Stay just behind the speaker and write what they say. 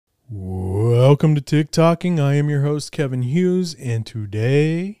Welcome to TikToking. I am your host, Kevin Hughes, and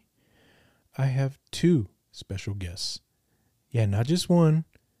today I have two special guests. Yeah, not just one,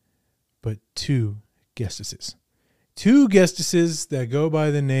 but two guestesses. Two guestesses that go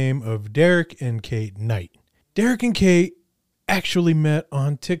by the name of Derek and Kate Knight. Derek and Kate actually met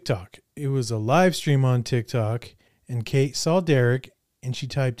on TikTok. It was a live stream on TikTok, and Kate saw Derek, and she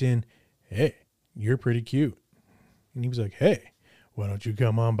typed in, "Hey, you're pretty cute." And he was like, "Hey, why don't you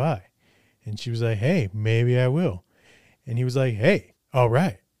come on by?" And she was like, "Hey, maybe I will." And he was like, "Hey, all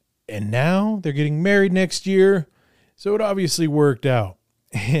right." And now they're getting married next year. So it obviously worked out.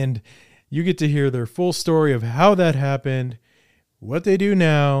 And you get to hear their full story of how that happened, what they do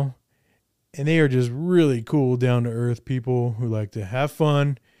now. And they are just really cool, down to earth people who like to have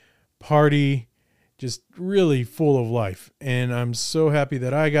fun, party, just really full of life. And I'm so happy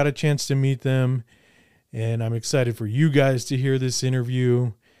that I got a chance to meet them. And I'm excited for you guys to hear this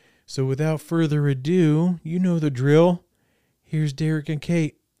interview. So without further ado, you know the drill. Here's Derek and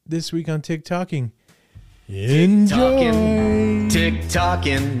Kate this week on TikToking. Enjoy.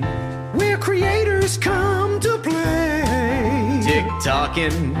 TikToking, where creators come to play.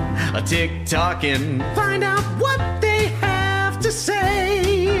 TikToking, Find out what they have to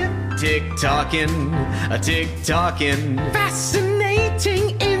say. TikToking,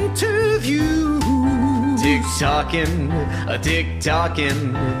 Fascinating interviews.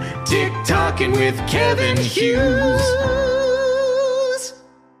 TikToking with Kevin Hughes.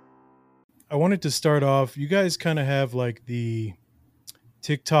 I wanted to start off, you guys kind of have like the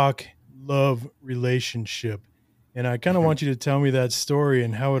TikTok love relationship. And I kind of want you to tell me that story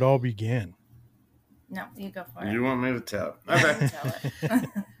and how it all began. No, you go for it. You want me to tell? Okay. Tell it.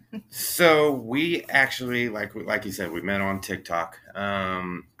 So we actually, like you said, we met on TikTok.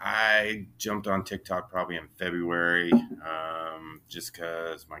 I jumped on TikTok probably in February, just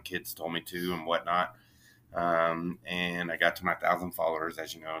because my kids told me to and whatnot. And I got to my 1,000 followers,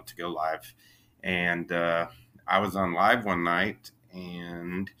 as you know, to go live. And I was on live one night,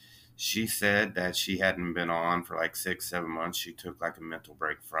 and she said that she hadn't been on for like 6-7 months. She took like a mental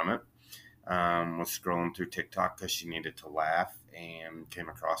break from it. Was scrolling through TikTok because she needed to laugh and came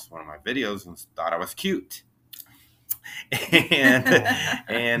across one of my videos and thought I was cute.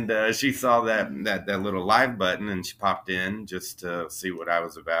 And she saw that little live button, and she popped in just to see what I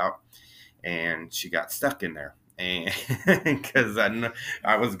was about, and she got stuck in there. And because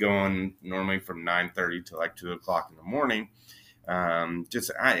I was going normally from 9:30 to like 2:00 in the morning.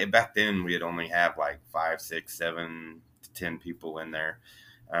 Back then we had only have like 5, 6, 7 to 10 people in there.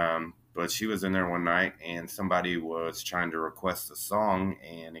 But she was in there one night, and somebody was trying to request a song,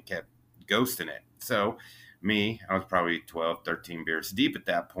 and it kept ghosting it. So I was probably 12, 13 beers deep at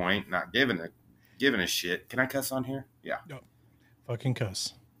that point, not giving a shit. Can I cuss on here? Yeah. No. Fucking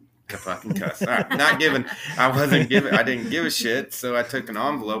cuss. The fucking cuss. All right. I didn't give a shit. So I took an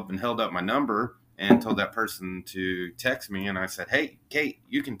envelope and held up my number and told that person to text me. And I said, "Hey, Kate,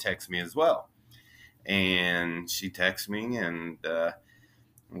 you can text me as well." And she texted me, and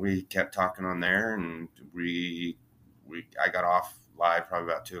we kept talking on there, and I got off live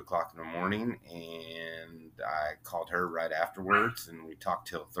probably about 2:00 in the morning, and I called her right afterwards, and we talked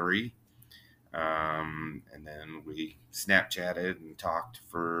till 3. And then we Snapchatted and talked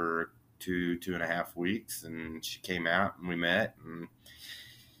for 2.5 weeks, and she came out and we met, and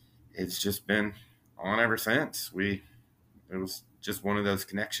it's just been on ever since. It was just one of those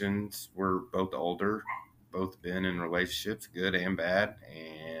connections. We're both older, both been in relationships, good and bad,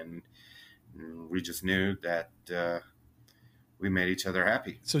 and we just knew that we made each other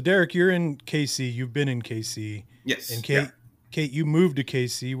happy. So Derek, you're in KC. You've been in KC. Yes. And Kate, you moved to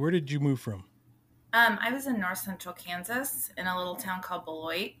KC. Where did you move from? I was in north central Kansas in a little town called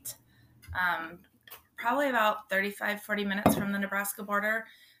Beloit, probably about 35-40 minutes from the Nebraska border.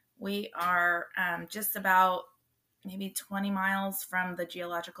 We are just about maybe 20 miles from the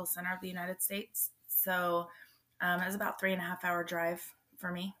geological center of the United States. So it was about 3.5-hour drive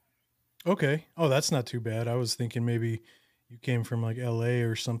for me. Okay. Oh, that's not too bad. I was thinking maybe you came from like LA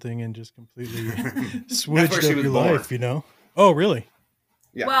or something and just completely switched up your life, you know? Oh, really?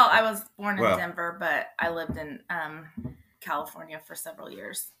 Yeah. Well, I was born in Denver, but I lived in California for several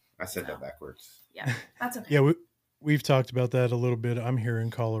years. I said that backwards. Yeah, that's okay. Yeah, we've talked about that a little bit. I'm here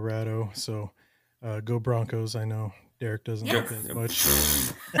in Colorado, so go Broncos. I know Derek doesn't like that much.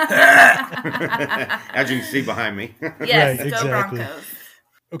 As you can see behind me. Yes, right, go exactly. Broncos.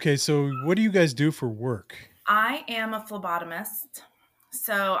 Okay, so what do you guys do for work? I am a phlebotomist.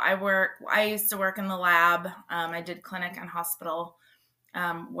 So I used to work in the lab. I did clinic and hospital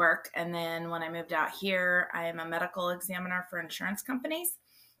work. And then when I moved out here, I am a medical examiner for insurance companies.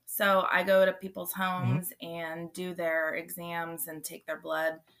 So I go to people's homes and do their exams and take their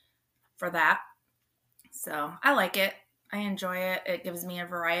blood for that. So I like it. I enjoy it. It gives me a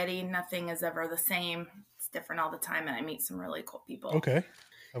variety. Nothing is ever the same. It's different all the time, and I meet some really cool people. Okay.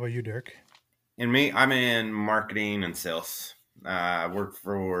 How about you, Derek? And me, I'm in marketing and sales. I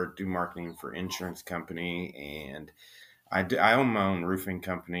do marketing for insurance company, and I own my own roofing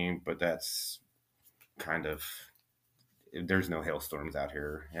company, but that's kind of, there's no hailstorms out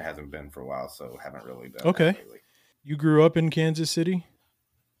here. It hasn't been for a while, so haven't really done Okay. that lately. You grew up in Kansas City?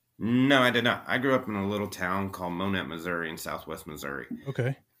 No, I did not. I grew up in a little town called Monette, Missouri, in southwest Missouri.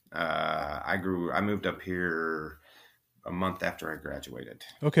 Okay. I moved up here a month after I graduated.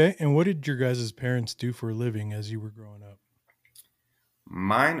 Okay. And what did your guys' parents do for a living as you were growing up?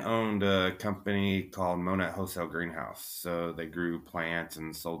 Mine owned a company called Monette Wholesale Greenhouse. So they grew plants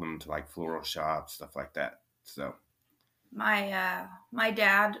and sold them to like floral shops, stuff like that. So my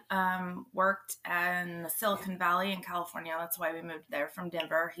dad worked in the Silicon Valley in California. That's why we moved there from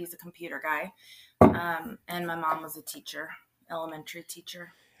Denver. He's a computer guy. And my mom was a teacher, elementary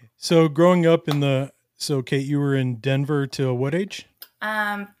teacher. So growing up so Kate, you were in Denver till what age?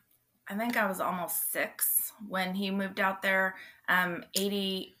 I think I was almost 6 when he moved out there.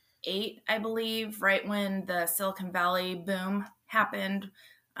 88, I believe, right when the Silicon Valley boom happened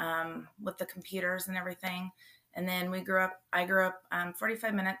with the computers and everything. And then I grew up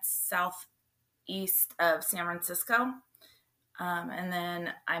 45 minutes southeast of San Francisco. And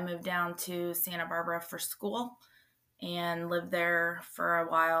then I moved down to Santa Barbara for school and lived there for a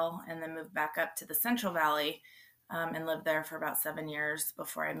while, and then moved back up to the Central Valley and lived there for about 7 years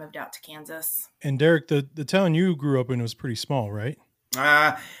before I moved out to Kansas. And Derek, the town you grew up in was pretty small, right?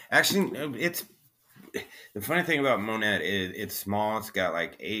 Actually, it's the funny thing about Monette is it's small. It's got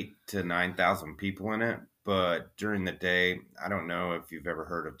like 8,000 to 9,000 people in it. But during the day, I don't know if you've ever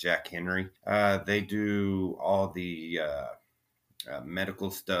heard of Jack Henry. They do all the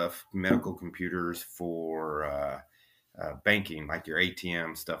medical stuff, medical computers for banking, like your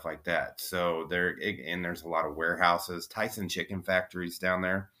ATM, stuff like that. So there's a lot of warehouses, Tyson chicken factories down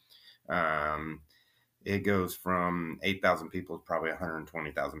there. It goes from 8,000 people to probably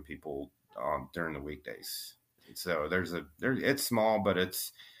 120,000 people during the weekdays. So it's small, but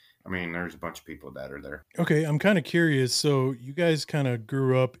there's a bunch of people that are there. Okay, I'm kind of curious. So you guys kind of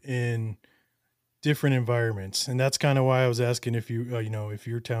grew up in different environments, and that's kind of why I was asking if you, if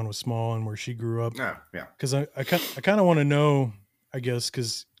your town was small and where she grew up. Oh, yeah. Because I kind of want to know, I guess,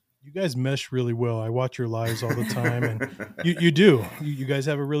 because you guys mesh really well. I watch your lives all the time, and you do. You guys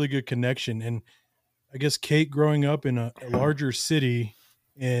have a really good connection. And I guess Kate, growing up in a larger city,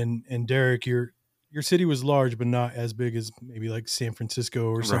 and Derek, your city was large, but not as big as maybe like San Francisco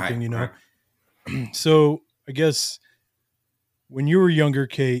or something, Right. So I guess when you were younger,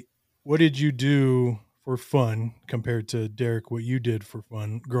 Kate, what did you do for fun compared to Derek, what you did for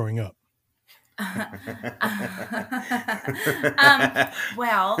fun growing up?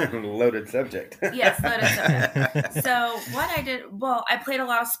 Well, loaded subject. Yes, loaded subject. So what I did, I played a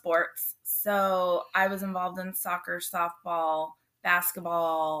lot of sports. So I was involved in soccer, softball,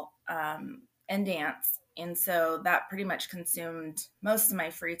 basketball, and dance. And so that pretty much consumed most of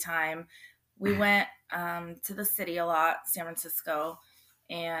my free time. We went to the city a lot, San Francisco.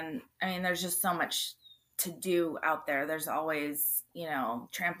 And there's just so much to do out there. There's always,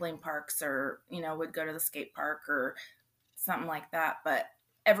 trampoline parks, or, would go to the skate park or something like that. But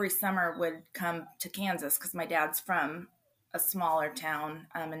every summer would come to Kansas because my dad's from a smaller town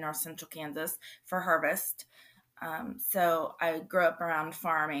in north central Kansas for harvest. So I grew up around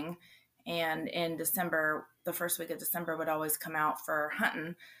farming, and in December, the first week of December would always come out for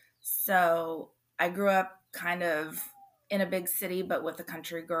hunting. So I grew up kind of in a big city, but with a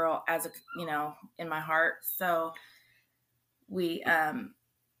country girl in my heart. So we kind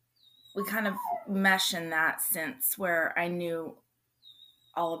of mesh in that sense where I knew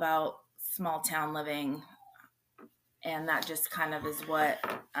all about small town living. And that just kind of is what,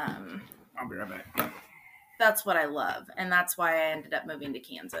 I'll be right back. That's what I love. And that's why I ended up moving to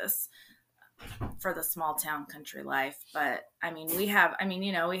Kansas for the small town country life. But we had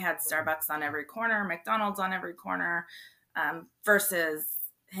Starbucks on every corner, McDonald's on every corner, versus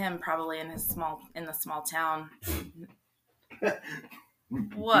him probably in the small town.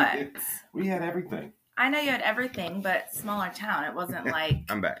 What? We had everything. I know you had everything, but smaller town. It wasn't like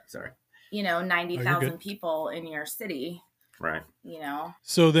I'm back. Sorry. 90,000 people in your city. Right.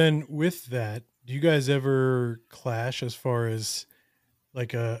 So then with that, do you guys ever clash as far as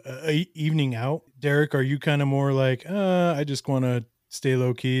like a evening out? Derek, are you kind of more like, I just want to stay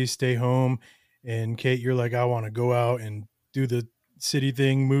low key, stay home? And Kate, you're like, I want to go out and do the city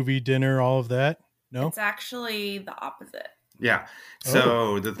thing, movie, dinner, all of that? No? It's actually the opposite. Yeah.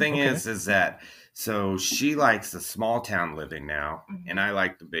 So the thing okay. is that so she likes the small town living now, Mhm. and I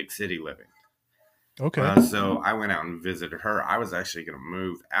like the big city living. Okay. So I went out and visited her. I was actually going to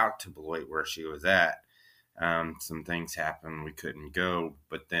move out to Beloit where she was at. Some things happened. We couldn't go,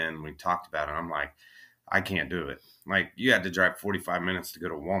 but then we talked about it. I'm like, I can't do it. Like, you had to drive 45 minutes to go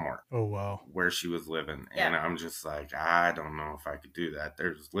to Walmart Oh, wow. where she was living. Yeah. And I'm just like, I don't know if I could do that.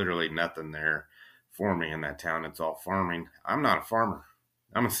 There's literally nothing there for me in that town. It's all farming. I'm not a farmer.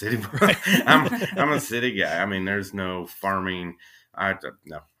 I'm a city boy. I'm a city guy. I mean, there's no farming. I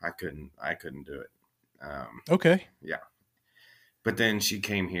couldn't do it. Okay. Yeah. But then she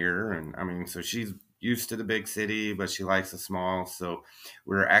came here, and I mean, so she's used to the big city, but she likes the small. So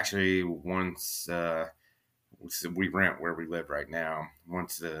we're actually once we rent where we live right now.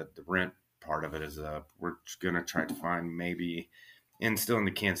 Once the rent part of it is up, we're gonna try to find maybe still in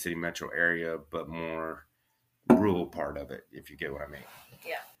the Kansas City metro area, but more rural part of it, if you get what I mean.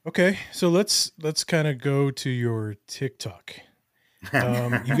 Yeah. Okay. So let's kind of go to your TikTok.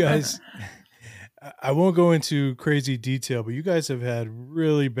 You guys, I won't go into crazy detail, but you guys have had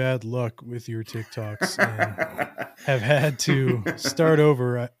really bad luck with your TikToks and have had to start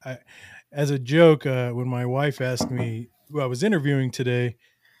over. I as a joke, when my wife asked me who I was interviewing today,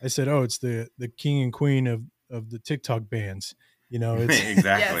 I said, "Oh, it's the king and queen of the TikTok bands." You know, it's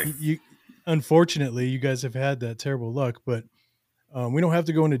Exactly. Yes. you. Unfortunately, you guys have had that terrible luck, but we don't have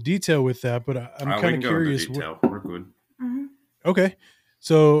to go into detail with that. But I'm We kind can of go into curious. detail. We're good. Mhm. Okay,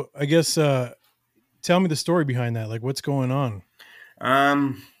 so I guess tell me the story behind that. Like, what's going on?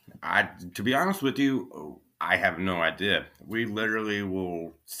 To be honest with you, I have no idea. We literally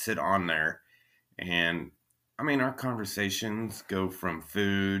will sit on there, and I mean, our conversations go from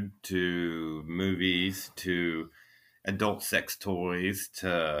food to movies to adult sex toys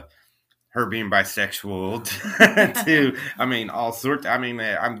to her being bisexual to I mean, all sorts. I mean,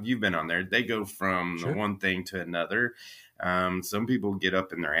 you've been on there. They go from Sure. the one thing to another. Some people get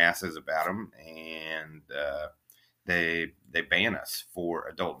up in their asses about them, and they ban us for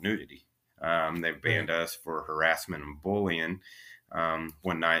adult nudity. They've banned us for harassment and bullying.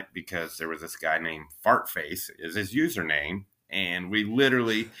 One night because there was this guy named Fartface is his username, and we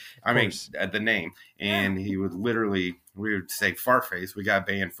literally, I mean, course. the name, and he would literally, we would say Fartface. We got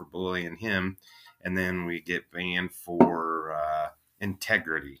banned for bullying him, and then we get banned for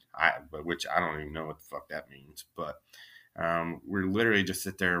integrity, which I don't even know what the fuck that means, but. We're literally just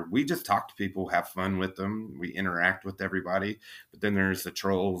sit there. We just talk to people, have fun with them. We interact with everybody. But then there's the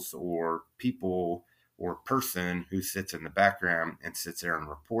trolls or people or person who sits in the background and sits there and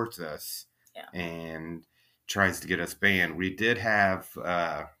reports us and tries to get us banned. We did have,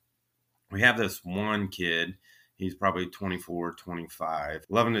 we have this one kid. He's probably 24, 25,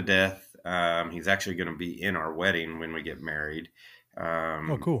 loving to death. He's actually going to be in our wedding when we get married.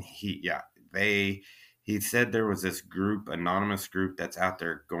 Oh, cool. He said there was this group, anonymous group that's out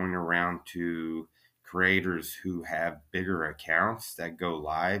there going around to creators who have bigger accounts that go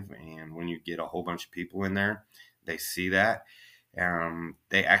live. And when you get a whole bunch of people in there, they see that.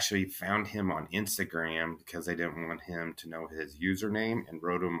 They actually found him on Instagram because they didn't want him to know his username and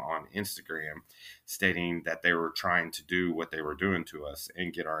wrote him on Instagram stating that they were trying to do what they were doing to us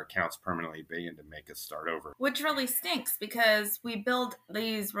and get our accounts permanently banned and make us start over. Which really stinks because we build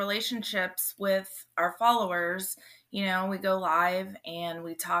these relationships with our followers. You know, we go live and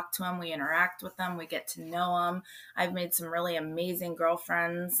we talk to them, we interact with them, we get to know them. I've made some really amazing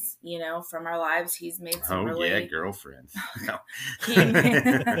girlfriends, you know, from our lives. He's made some Girlfriends. No.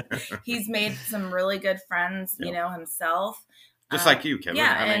 He's made some really good friends, you know, himself. Just like you, Kevin.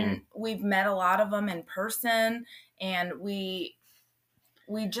 Yeah, I mean, and we've met a lot of them in person, and we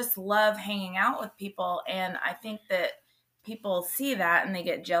just love hanging out with people. And I think that people see that and they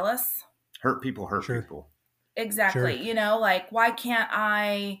get jealous. Hurt people hurt Sure. people. Exactly. Sure. You know, like, why can't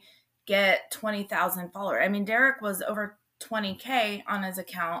I get 20,000 followers? I mean, Derek was over 20K on his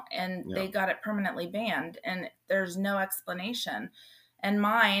account and they got it permanently banned, and there's no explanation. And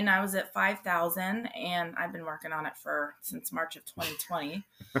mine, I was at 5,000 and I've been working on it since March of 2020,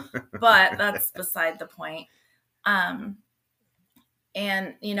 but that's beside the point. And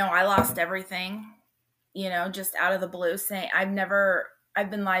you know, I lost everything, you know, just out of the blue, saying I've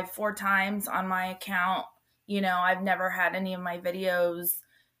been live 4 times on my account. You know, I've never had any of my videos,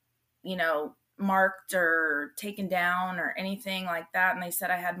 you know, marked or taken down or anything like that. And they said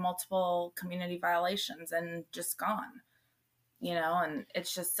I had multiple community violations and just gone, you know, and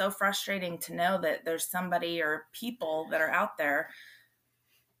it's just so frustrating to know that there's somebody or people that are out there.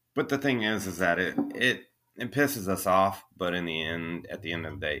 But the thing is that it it pisses us off, but at the end of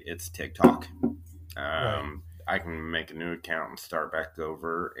the day, it's TikTok. Right. I can make a new account and start back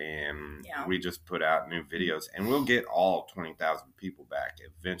over, and Yeah. we just put out new videos, and we'll get all 20,000 people back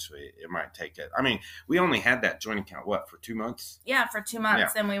eventually. It might take it. I mean, we only had that joint account for 2 months. Yeah, for 2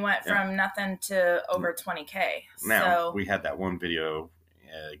 months, and we went from nothing to over 20K. Now So we had that one video.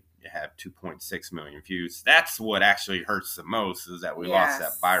 It had 2.6 million views. That's what actually hurts the most, is that we lost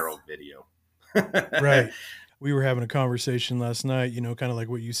that viral video. Right. We were having a conversation last night, kind of like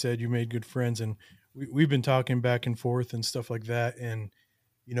what you said. You made good friends, and we've been talking back and forth and stuff like that. And,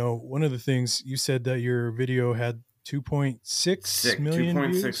 one of the things you said that your video had 2.6 million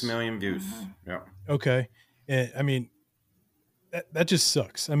 2.6 views. million views. Mm-hmm. Yeah. Okay. And I mean, that just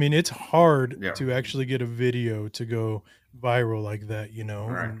sucks. I mean, it's hard to actually get a video to go viral like that,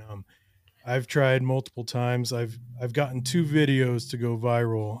 Right. And, I've tried multiple times. I've gotten 2 videos to go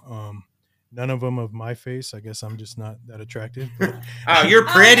viral. None of them of my face. I guess I'm just not that attractive. But Oh, you're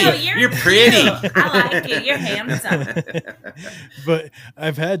pretty. no, you're pretty. cute. I like it. You're handsome. But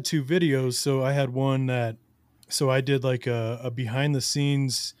I've had 2 videos. So I had one I did like a behind the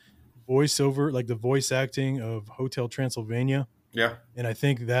scenes voiceover, like the voice acting of Hotel Transylvania. Yeah. And I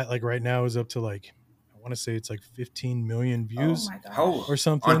think that like right now is up to like, I want to say it's like 15 million views Oh my gosh. Oh, or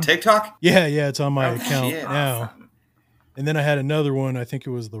something. on TikTok? Yeah, it's on my Oh, account shit. now. Awesome. And then I had another one, I think it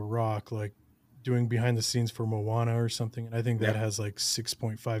was The Rock, like doing behind the scenes for Moana or something. And I think that has like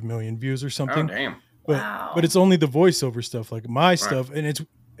 6.5 million views or Oh, something. damn. But it's only the voiceover stuff, like my stuff. And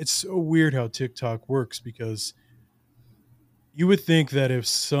it's so weird how TikTok works, because you would think that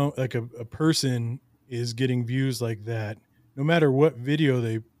if a person is getting views like that, no matter what video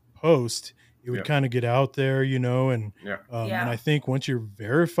they post, it would kind of get out there, and and I think once you're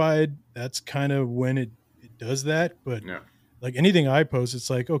verified, that's kind of when it does that. But like anything I post,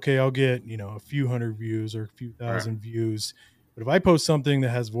 it's like, okay, I'll get, a few hundred views or a few thousand views. But if I post something that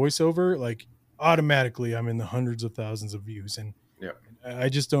has voiceover, like automatically I'm in the hundreds of thousands of views. And I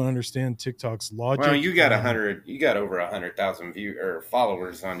just don't understand TikTok's logic. Well, you got over 100,000 view or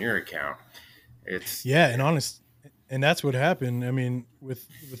followers on your account. And that's what happened. I mean, with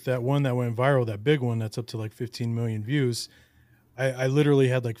that one that went viral, that big one that's up to like 15 million views, I literally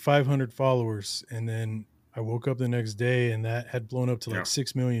had like 500 followers, and then I woke up the next day and that had blown up to like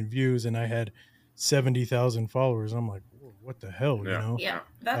 6 million views, and I had 70,000 followers. I'm like, whoa, what the hell, Yeah,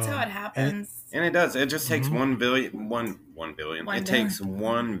 that's how it happens. And it does. It just takes 1 billion. One Takes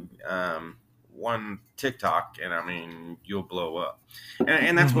one TikTok, and I mean, you'll blow up.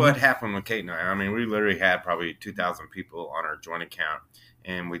 And that's what happened with Kate and I. I mean, we literally had probably 2,000 people on our joint account,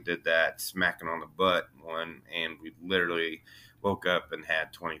 and we did that smacking on the butt one, and we literally woke up and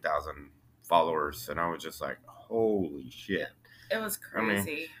had 20,000 followers, and I was just like, holy shit. It was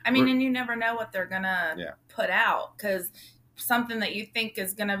crazy. I mean, and you never know what they're going to put out, because something that you think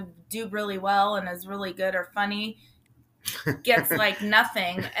is going to do really well and is really good or funny gets like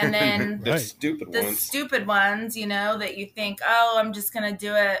nothing. And then the stupid ones, that you think, oh, I'm just going to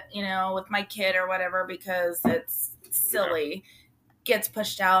do it, with my kid or whatever because it's silly, gets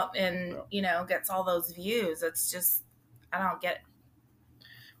pushed out and, gets all those views. It's just, I don't get it.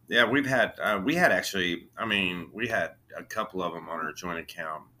 Yeah, we had a couple of them on our joint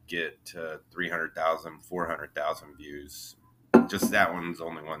account get 300,000, 400,000 views. Just that one's the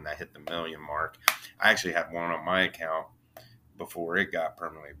only one that hit the million mark. I actually had one on my account before it got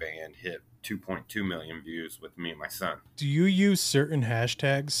permanently banned, hit 2.2 million views with me and my son. Do you use certain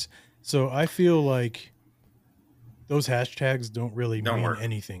hashtags? So I feel like those hashtags don't really mean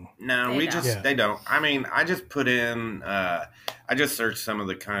anything. No, they don't. I mean, I just put in, I just searched some of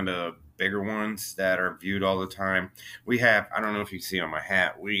the kind of bigger ones that are viewed all the time. We have, I don't know if you see on my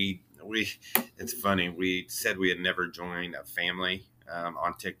hat, it's funny. We said we had never joined a family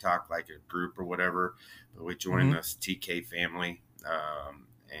on TikTok, like a group or whatever, but we joined this TK family.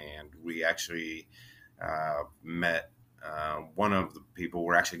 And we actually met one of the people.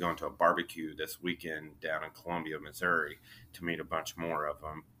 We're actually going to a barbecue this weekend down in Columbia, Missouri, to meet a bunch more of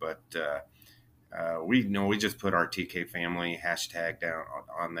them. But we just put our TK family hashtag down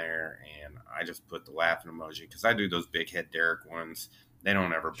on there, and I just put the laughing emoji because I do those big head Derek ones. They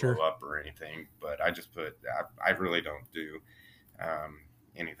don't ever blow up or anything, but I just put. I really don't do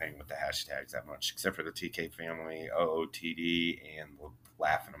anything with the hashtags that much, except for the TK family, OOTD, and the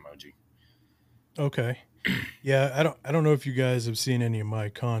laughing emoji. Okay. Yeah, I don't know if you guys have seen any of my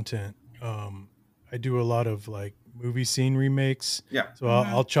content. I do a lot of like movie scene remakes. Yeah. So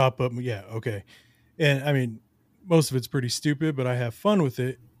I'll chop up. Yeah. Okay. And I mean, most of it's pretty stupid, but I have fun with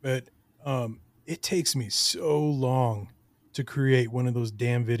it. But it takes me so long to create one of those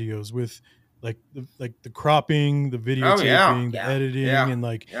damn videos with the cropping, the videotaping, the Yeah. editing, Yeah. and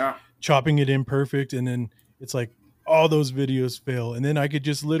like Yeah. chopping it in perfect, and then it's like all those videos fail, and then I could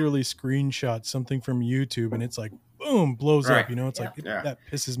just literally screenshot something from YouTube, and it's like boom, blows Right. up. You know, it's like Yeah. that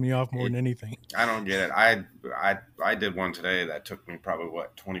pisses me off more than anything. I don't get it. I did one today that took me probably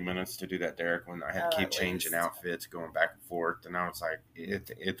 20 minutes to do that, Derek, when I had to keep At changing least. outfits, going back and forth, and I was like,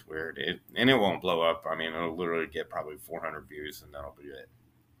 it's weird. And it won't blow up. I mean, it'll literally get probably 400 views, and that'll be it.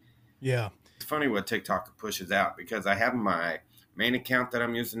 Yeah. It's funny what TikTok pushes out, because I have my main account that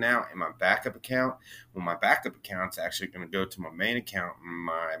I'm using now and my backup account. Well, my backup account's actually going to go to my main account, and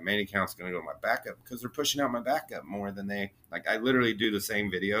my main account's going to go to my backup, because they're pushing out my backup more than they like. I literally do the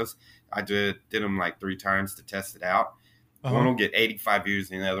same videos. I did them like 3 times to test it out. Uh-huh. One will get 85 views,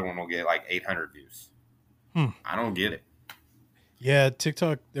 and the other one will get like 800 views. I don't get it. Yeah,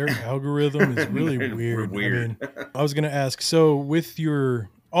 TikTok, their algorithm is really They're weird. weird. I mean, I was gonna ask, so with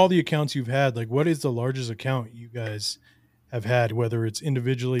all the accounts you've had, like what is the largest account you guys have had, whether it's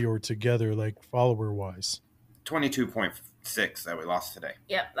individually or together, like follower wise? 22.6 that we lost today.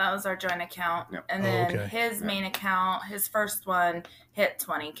 Yep, that was our joint account. Yep. And Oh, then okay. his main account, his first one hit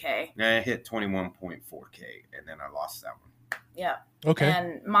 20K. Yeah, I hit 21.4K, and then I lost that one. Yeah. Okay.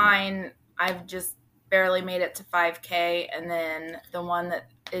 And mine, I've just barely made it to 5K. And then the one that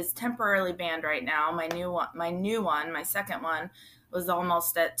is temporarily banned right now, my second one, was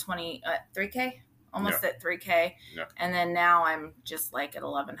almost at 3K. Almost at 3K. Yeah. And then now I'm just like at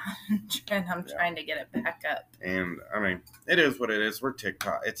 1,100. I'm trying to get it back up. And I mean, it is what it is. We're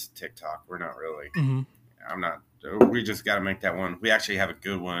TikTok. It's TikTok. We're not really. Mhm. I'm not. We just got to make that one. We actually have a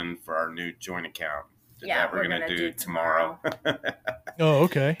good one for our new joint account that we're gonna do tomorrow. Oh,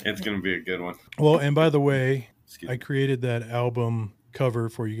 okay. It's gonna be a good one. Well, and by the way, Excuse I me. created that album cover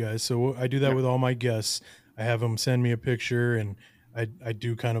for you guys. So I do that with all my guests. I have them send me a picture, and I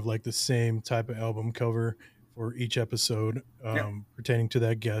do kind of like the same type of album cover for each episode pertaining to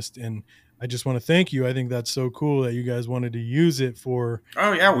that guest. And I just want to thank you. I think that's so cool that you guys wanted to use it for.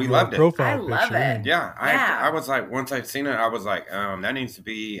 Oh yeah, we your loved it. profile I love picture. it. And- Yeah, Yeah. I was like, once I'd seen it, I was like, that needs to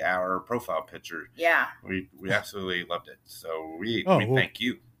be our profile picture. Yeah. We absolutely loved it. So we Oh, we well- thank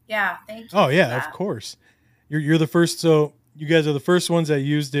you. Yeah. Thank you. Oh for yeah, that. of course. You're the first. So you guys are the first ones that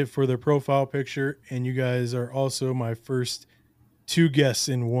used it for their profile picture, and you guys are also my first 2 guests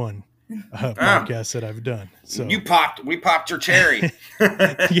in one podcast that I've done. So We popped your cherry.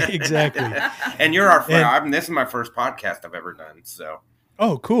 yeah, exactly. And you're our friend. And- This is my first podcast I've ever done. So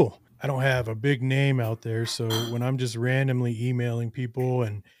Oh, cool. I don't have a big name out there, so when I'm just randomly emailing people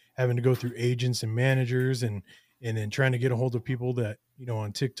and having to go through agents and managers and then trying to get a hold of people that, you know,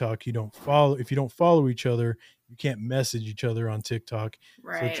 on TikTok you don't follow. If you don't follow each other, you can't message each other on TikTok.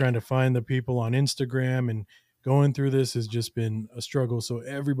 Right. So trying to find the people on Instagram and going through this has just been a struggle. So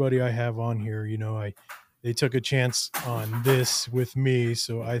everybody I have on here, you know, they took a chance on this with me.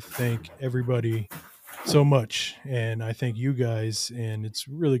 So I thank everybody so much. And I thank you guys. And it's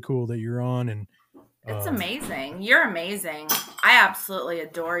really cool that you're on. And It's amazing. You're amazing. I absolutely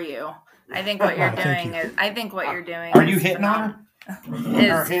adore you. I think what you're Thank doing you. is. I think what you're doing. Are is you hitting on her?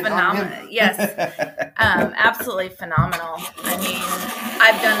 Is phenomenal. Yes, absolutely phenomenal. I mean,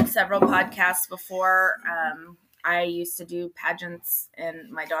 I've done several podcasts before. I used to do pageants,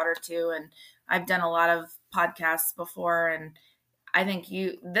 and my daughter too. And I've done a lot of podcasts before, and I think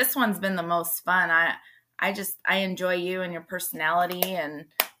this one's been the most fun. I enjoy you and your personality, and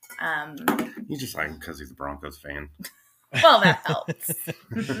You just like him because he's a Broncos fan. well, that helps.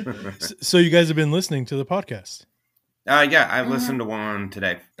 so you guys have been listening to the podcast. Yeah, I listened to one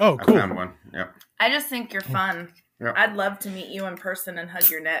today. Oh, I cool. found one. Yeah. I just think you're fun. Yeah. I'd love to meet you in person and hug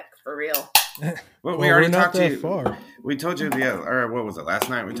your neck for real. Well, Well, already we're not talked to that you. far. We told you or what was it, last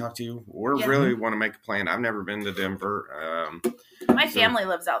night we talked to you? We Yeah. really want to make a plan. I've never been to Denver. My family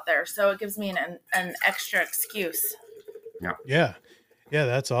lives out there, so it gives me an extra excuse. Yeah. Yeah,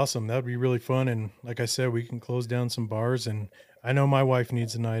 that's awesome. That would be really fun. And like I said, we can close down some bars, and I know my wife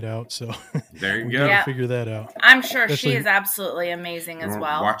needs a night out, so There you we go. gotta Yeah. figure that out. I'm sure Especially- she is absolutely amazing as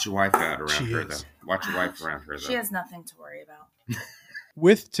well. Watch your wife out around She her, is. though. Watch your wife around her, though. She has nothing to worry about.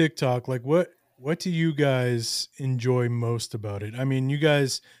 With TikTok, like what do you guys enjoy most about it? I mean, you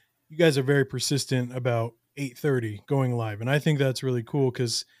guys are very persistent about 8:30 going live, and I think that's really cool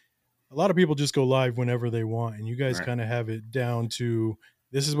because a lot of people just go live whenever they want, and you guys Right. kind of have it down to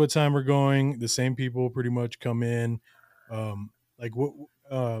this is what time we're going. The same people pretty much come in. Like what?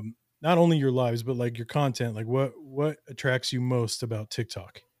 Not only your lives, but like your content. Like what attracts you most about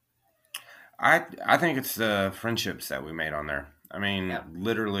TikTok? I think it's the friendships that we made on there. I mean, Yep.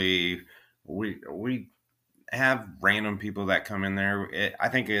 literally, we have random people that come in there. I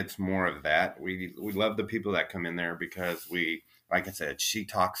think it's more of that. We love the people that come in there because like I said, she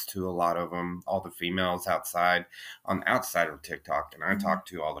talks to a lot of them, all the females outside of TikTok, and I talk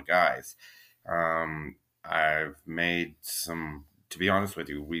to all the guys. I've made some, to be honest with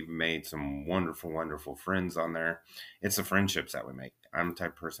you, we've made some wonderful, wonderful friends on there. It's the friendships that we make. I'm the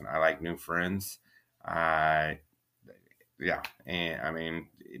type of person, I like new friends. Yeah, and I mean,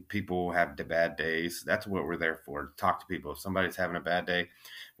 people have the bad days. That's what we're there for, to talk to people. If somebody's having a bad day,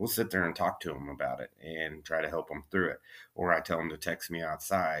 we'll sit there and talk to them about it and try to help them through it. Or I tell them to text me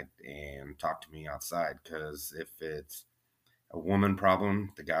outside and talk to me outside, because if it's a woman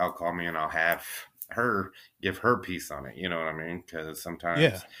problem, the guy will call me and I'll have her give her piece on it. You know what I mean? Because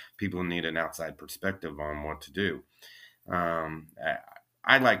sometimes people need an outside perspective on what to do.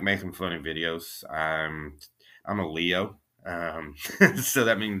 I like making funny videos. I'm a Leo. So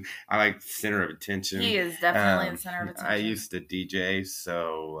that means I like center of attention. He is definitely the center of attention. I used to DJ,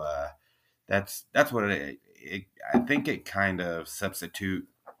 so that's what I think it kind of substitute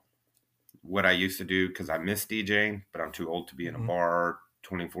what I used to do, because I miss DJing, but I'm too old to be in a bar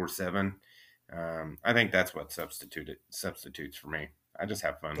 24/7. I think that's what substitutes for me. I just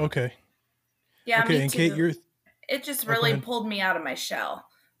have fun. Okay. Yeah, okay, me and too. Kate, It just really pulled me out of my shell.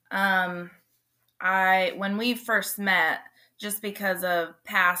 When we first met, just because of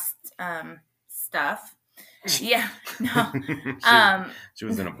past stuff. Yeah, no. She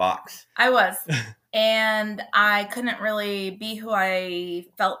was in a box. I was. And I couldn't really be who I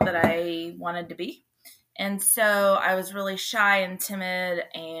felt that I wanted to be. And so I was really shy and timid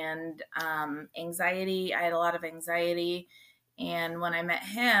and anxiety. I had a lot of anxiety. And when I met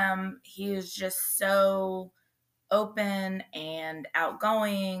him, he was just so open and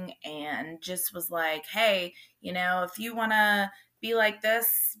outgoing and just was like, hey, if you want to be like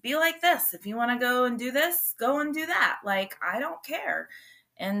this, be like this. If you want to go and do this, go and do that. Like, I don't care.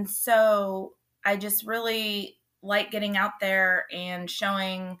 And so I just really like getting out there and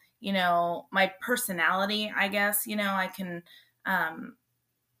showing, my personality, I guess. I can, I'm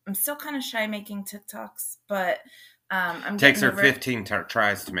still kind of shy making TikToks, but takes her 15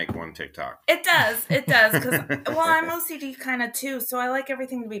 tries to make one TikTok. It does. Because, I'm OCD kind of too, so I like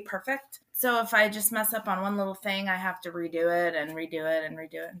everything to be perfect. So if I just mess up on one little thing, I have to redo it and redo it and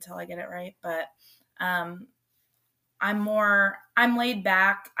redo it until I get it right. But I'm laid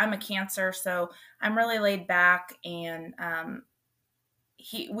back. I'm a Cancer, so I'm really laid back, and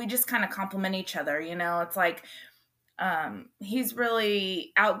we just kind of complement each other. It's like, he's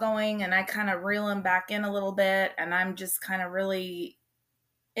really outgoing and I kind of reel him back in a little bit, and I'm just kind of really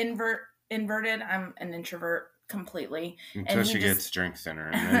inverted. I'm an introvert completely. Until she gets drinks in her,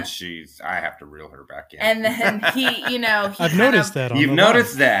 and then I have to reel her back in. And then he I've noticed that. You've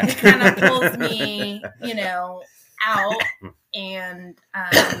noticed that. He kind of pulls me, out and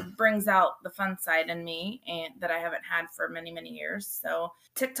brings out the fun side in me, and that I haven't had for many, many years. So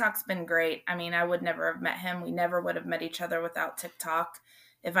TikTok's been great. I mean, I would never have met him. We never would have met each other without TikTok.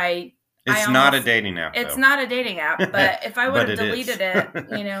 It's not a dating app. It's not a dating app, but if I would have deleted it,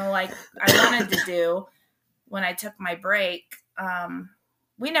 like I wanted to do when I took my break,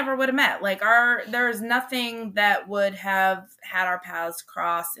 we never would have met. Like there's nothing that would have had our paths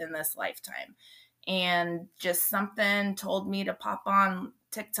cross in this lifetime. And just something told me to pop on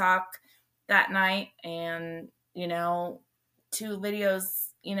TikTok that night, and 2 videos,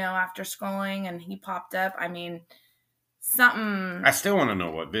 after scrolling, and he popped up. I mean, something. I still want to know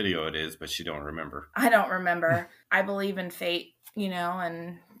what video it is, but she don't remember. I don't remember. I believe in fate,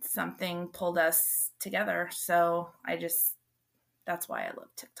 and something pulled us together. So that's why I love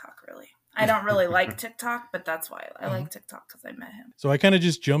TikTok, really. I don't really like TikTok, but that's why I like TikTok, because I met him. So I kind of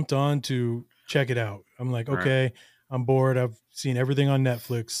just jumped on to check it out. I'm like, okay, I'm bored. I've seen everything on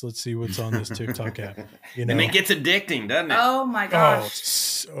Netflix. Let's see what's on this TikTok app. And it gets addicting, doesn't it? Oh my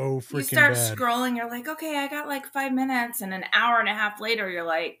gosh. Oh, so freaking You start bad. scrolling, you're like, okay, I got like 5 minutes, and an hour and a half later, you're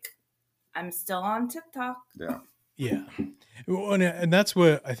like, I'm still on TikTok. Yeah. Yeah. Well, and that's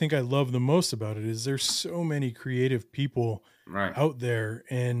what I think I love the most about it, is there's so many creative people out there.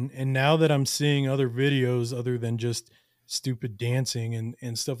 And now that I'm seeing other videos other than just stupid dancing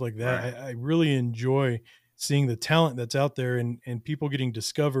and stuff like that, I really enjoy seeing the talent that's out there and people getting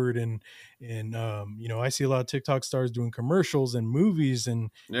discovered. And I see a lot of TikTok stars doing commercials and movies,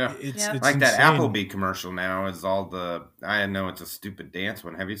 and it's like that insane. Applebee commercial now is I know it's a stupid dance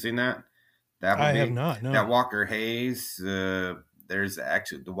one. Have you seen that? I have not. No. That Walker Hayes. There's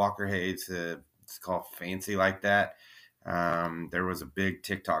actually the Walker Hayes. It's called Fancy Like That. There was a big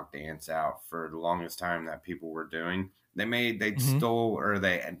TikTok dance out for the longest time that people were doing. They Mhm. stole, or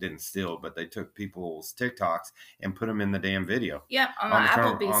they didn't steal, but they took people's TikToks and put them in the damn video Yep, on the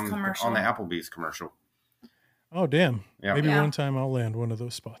Applebee's commercial. on the Applebee's commercial. Oh, damn. Yeah. Maybe Yeah. one time I'll land one of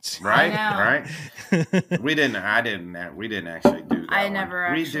those spots. Right, I right. We didn't actually do that. I one.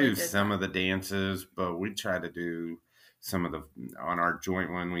 never We actually do did some that. of the dances, but we try to do some of the on our joint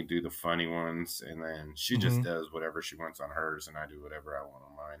one. We do the funny ones, and then she just Mhm. does whatever she wants on hers, and I do whatever I want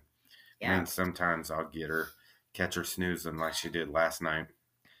on mine. I Yeah. mean, sometimes I'll catch her snoozing like she did last night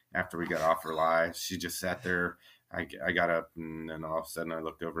after we got off her live. She just sat there. I got up, and then all of a sudden I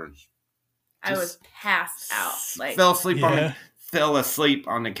looked over and I was passed out. Like, fell asleep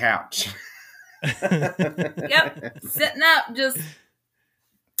Yeah. on the couch. yep, sitting up, just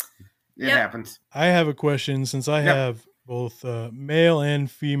It Yep. happens. I have a question since I Yeah. have both male and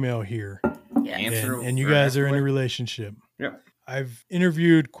female here, yeah. Answer and you or guys ask are in a away. relationship. Yep. I've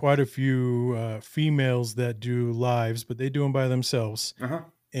interviewed quite a few females that do lives, but they do them by themselves. Uh-huh.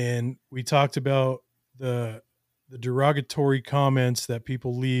 And we talked about the derogatory comments that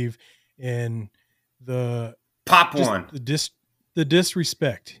people leave and the Pop just one. the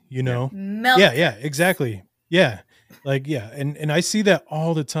disrespect, you know. Melt. Yeah, exactly. Yeah. Like, yeah. And I see that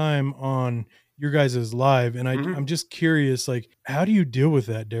all the time on your guys' live. And Mhm. I'm just curious, like, how do you deal with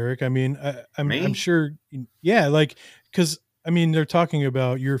that, Derek? I mean, I'm Me? sure, yeah, like, cause I mean, they're talking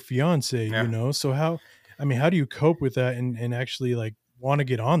about your fiance, Yeah. you know, so how do you cope with that and actually like want to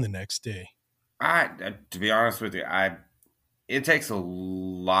get on the next day? To be honest with you, it takes a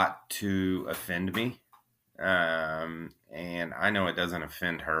lot to offend me. And I know it doesn't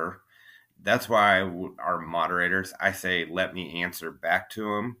offend her. That's why our moderators, I say, let me answer back to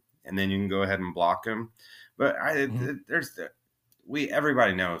them, and then you can go ahead and block them. But Mhm.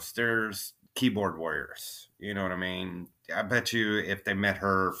 everybody knows there's keyboard warriors. You know what I mean? I bet you if they met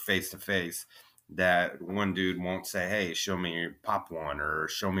her face to face, that one dude won't say, "Hey, show me your pop one," or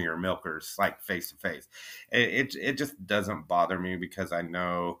 "Show me your milkers," like face to face. It just doesn't bother me because I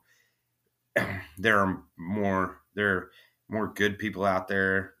know there are more good people out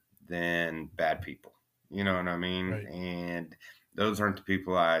there than bad people. You know what I mean? Right. And those aren't the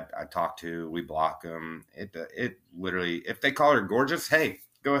people I talk to. We block them. It literally, if they call her gorgeous, hey,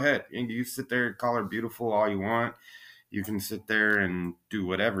 go ahead. And you sit there and call her beautiful all you want. You can sit there and do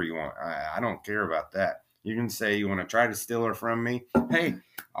whatever you want. I don't care about that. You can say you want to try to steal her from me. Hey,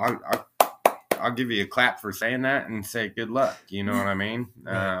 I'll give you a clap for saying that and say good luck. You know what I mean?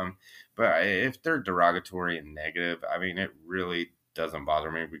 Right. But if they're derogatory and negative, I mean, it really doesn't bother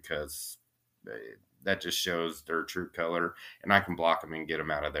me because that just shows their true color, and I can block them and get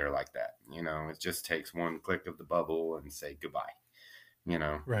them out of there like that. You know, it just takes one click of the bubble and say goodbye. You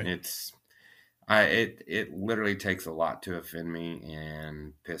know, Right. it literally takes a lot to offend me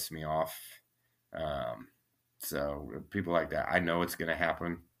and piss me off. So people like that, I know it's going to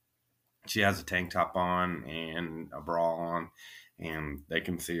happen. She has a tank top on and a bra on, and they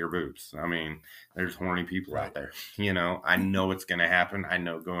can see her boobs. I mean, there's horny people Right. out there. You know, I know it's going to happen. I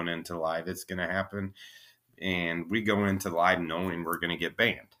know going into live it's going to happen. And we go into live knowing we're going to get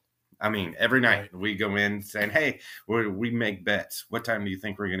banned. I mean, every night Right. we go in saying, hey, we make bets. What time do you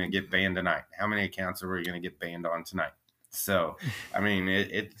think we're going to get banned tonight? How many accounts are we going to get banned on tonight? So, I mean,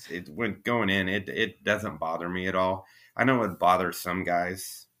 it when going in, it doesn't bother me at all. I know it bothers some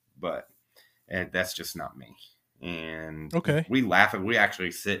guys, but that's just not me. And Okay. we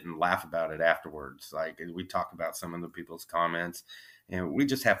actually sit and laugh about it afterwards. Like we talk about some of the people's comments and we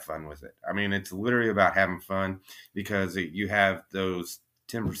just have fun with it. I mean, it's literally about having fun because you have those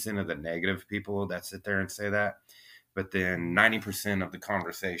 10% of the negative people that sit there and say that. But then 90% of the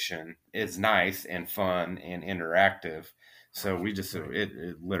conversation is nice and fun and interactive. So we just, Right.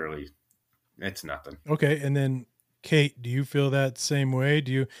 it literally, it's nothing. Okay. And then Kate, do you feel that same way?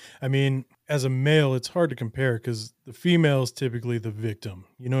 I mean, as a male, it's hard to compare because the female is typically the victim.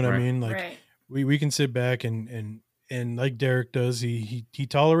 You know what I Right. mean? Like Right. we can sit back and like Derek does, he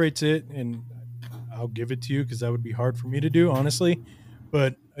tolerates it, and I'll give it to you because that would be hard for me to do, honestly.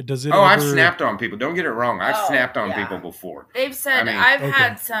 But does it? Oh, I've ever- snapped on people. Don't get it wrong. I've Oh, snapped on yeah. people before. They've said I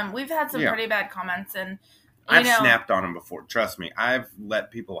mean, we've had some Yeah. pretty bad comments, and I've snapped on them before. Trust me. I've let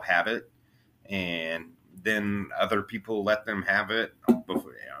people have it, and then other people let them have it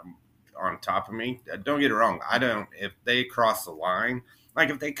before, on top of me. Don't get it wrong. I don't. If they cross the line, like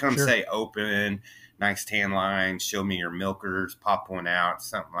if they come Sure. say open, nice tan line, show me your milkers, pop one out,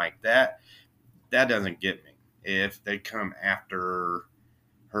 something like that, that doesn't get me. If they come after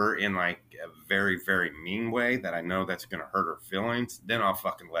her in like a very, very mean way that I know that's going to hurt her feelings, then I'll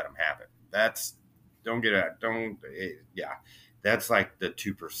fucking let them have it. Don't get it. Yeah, that's like the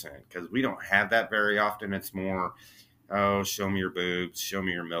 2% because we don't have that very often. It's more, oh, show me your boobs, show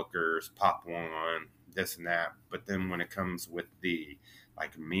me your milkers, pop one, this and that. But then when it comes with the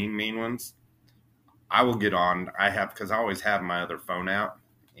like mean ones, I will get on. Because I always have my other phone out,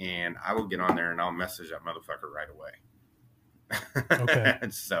 and I will get on there and I'll message that motherfucker right away. Okay.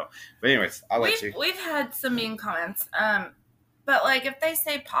 So, but anyways, I'll let you. We've had some mean comments. But like if they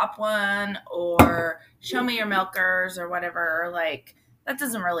say pop one or show me your milkers or whatever, like that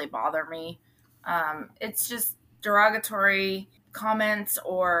doesn't really bother me. It's just derogatory comments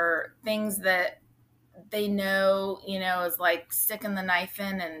or things that they know, is like sticking the knife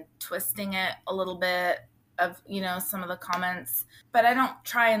in and twisting it a little bit of, some of the comments. But I don't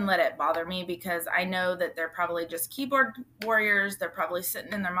try and let it bother me because I know that they're probably just keyboard warriors. They're probably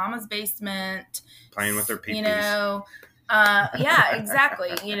sitting in their mama's basement. Playing with their peepees. Yeah,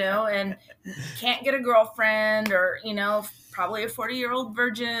 exactly. And can't get a girlfriend or, probably a 40-year-old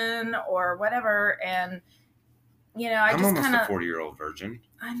virgin or whatever. And, I'm just almost kind of a 40-year-old virgin.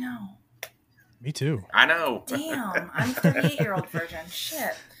 I know. Me too. I know. Damn, I'm a 38-year-old virgin.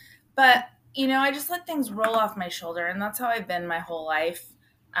 Shit. But, I just let things roll off my shoulder, and that's how I've been my whole life.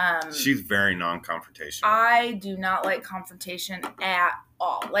 She's very non-confrontational. I do not like confrontation at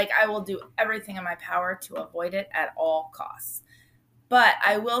all. Like, I will do everything in my power to avoid it at all costs. But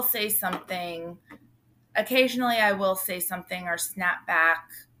I will say something. Occasionally, I will say something or snap back,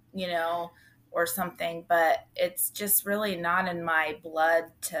 or something. But it's just really not in my blood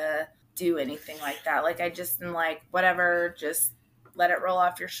to do anything like that. Like, I just am like, whatever, just let it roll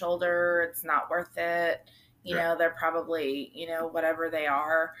off your shoulder. It's not worth it. They're probably, whatever they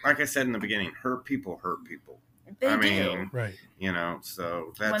are. Like I said in the beginning, hurt people. They do. Right.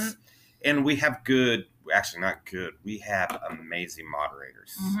 So that's, and we have we have amazing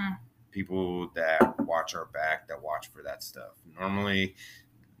moderators. Mm-hmm. People that watch our back, that watch for that stuff. Normally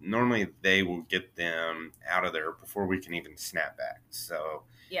they will get them out of there before we can even snap back. So,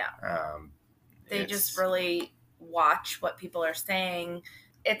 yeah. They just really watch what people are saying.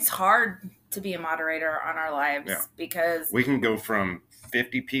 It's hard to be a moderator on our lives because we can go from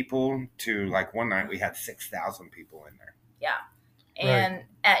 50 people to like one night we had 6,000 people in there. Yeah. And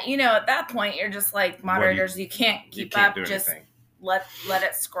at that point you're just like moderators, you can't keep up. Just let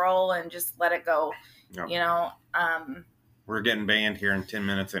it scroll and just let it go. Yep. We're getting banned here in 10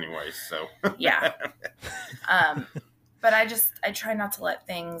 minutes anyways, so yeah. But I try not to let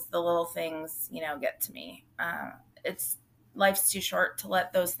the little things, get to me. Life's too short to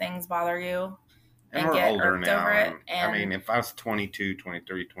let those things bother you and we're get older irked now. over it. And I mean, if I was 22,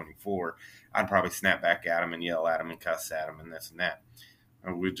 23, 24, I'd probably snap back at them and yell at them and cuss at them and this and that.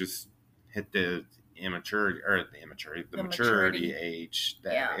 We'd just hit the maturity age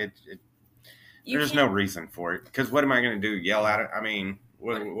that there's no reason for it. Because what am I going to do? Yell at it? I mean,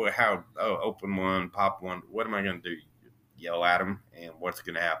 open one, pop one. What am I going to do? Yell at them, and what's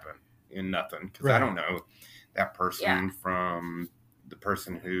going to happen? And nothing, because I don't know that person from the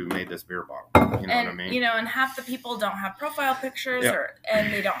person who made this beer bottle. You know what I mean? And half the people don't have profile pictures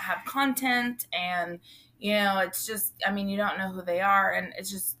and they don't have content, and it's just, you don't know who they are, and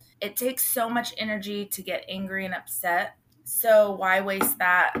it's just, it takes so much energy to get angry and upset. So why waste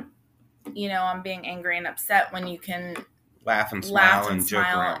that, on being angry and upset when you can laugh and smile and joke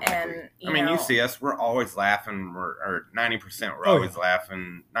around. And you see us, we're always laughing. Or 90%, we're always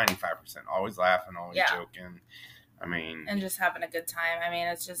laughing. 95%, always laughing, always joking. And just having a good time.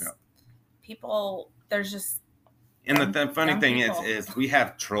 It's just people. There's just. And the funny thing is we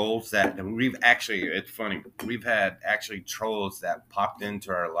have trolls that we've actually. It's funny. We've had actually trolls that popped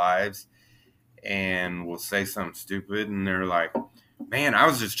into our lives, and will say something stupid, and they're like, man, I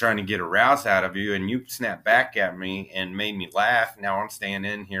was just trying to get a rouse out of you, and you snapped back at me and made me laugh. Now I'm staying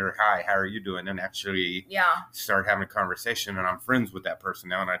in here. Hi, how are you doing? And actually start having a conversation, and I'm friends with that person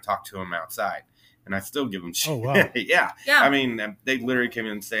now, and I talk to them outside, and I still give them shit. Oh, wow. Yeah. They literally came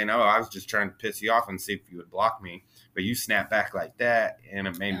in saying, oh, I was just trying to piss you off and see if you would block me, but you snapped back like that, and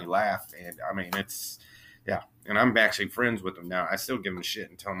it made me laugh. And, it's... Yeah, and I'm actually friends with him now. I still give him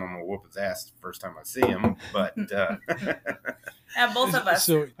shit and tell him I'm going to whoop his ass the first time I see him. But both of us.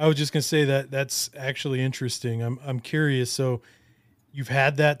 So I was just going to say that's actually interesting. I'm curious. So you've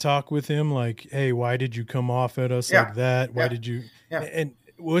had that talk with him, like, hey, why did you come off at us like that? Why did you? Yeah. And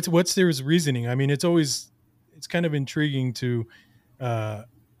what's their reasoning? It's kind of intriguing to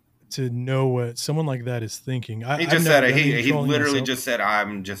know what someone like that is thinking. He just said he literally just said,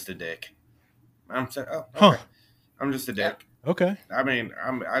 I'm just a dick. I'm saying, oh, okay. I'm just a dick. Okay.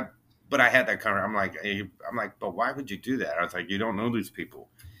 But I had that conversation. I'm like, but why would you do that? I was like, you don't know these people.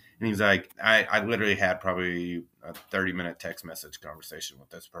 And he's like, I literally had probably a 30-minute text message conversation with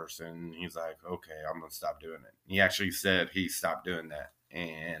this person. He's like, okay, I'm going to stop doing it. He actually said he stopped doing that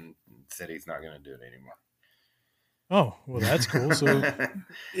and said he's not going to do it anymore. Oh, well, that's cool. So,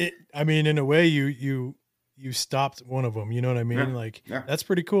 I mean, in a way, you stopped one of them. You know what I mean? Yeah, Like, yeah. that's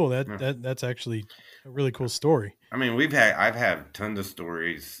pretty cool. Yeah. That's actually a really cool story. I mean, I've had tons of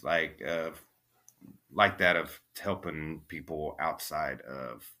stories like that of helping people outside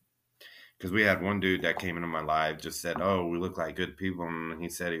of, because we had one dude that came into my life, just said, oh, we look like good people. And he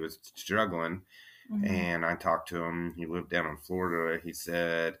said he was struggling. Mhm. And I talked to him. He lived down in Florida. He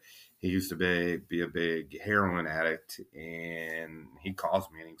said he used to be a big heroin addict, and he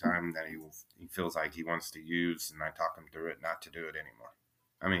calls me anytime that he feels like he wants to use, and I talk him through it not to do it anymore.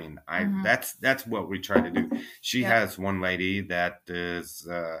 I mean, Mhm. that's what we try to do. She Yeah. has one lady that is,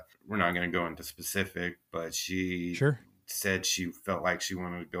 we're not going to go into specific, but she Sure. said she felt like she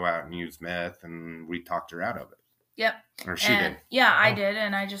wanted to go out and use meth, and we talked her out of it. Yep. Or she And did. yeah, I Wow. did.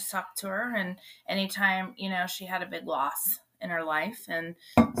 And I just talked to her. And anytime, she had a big loss in her life. And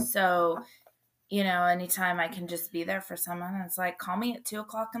so, anytime I can just be there for someone, it's like, call me at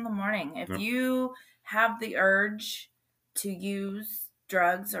 2:00 in the morning. If Yep. you have the urge to use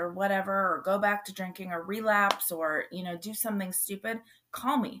drugs or whatever, or go back to drinking or relapse or, do something stupid,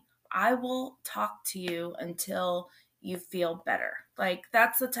 call me. I will talk to you until you feel better. Like,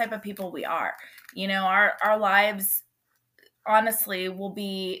 that's the type of people we are. Our lives honestly will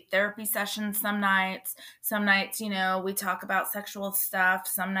be therapy sessions some nights. Some nights, we talk about sexual stuff.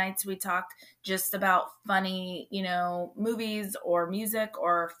 Some nights we talk just about funny, movies or music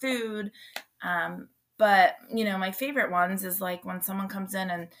or food. But, my favorite ones is like when someone comes in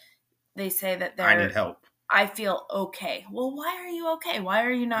and they say that I need help. I feel okay. Well, why are you okay? Why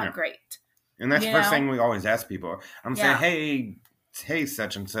are you not Yeah. great? And that's the You first know? thing we always ask people. I'm Yeah. saying, hey,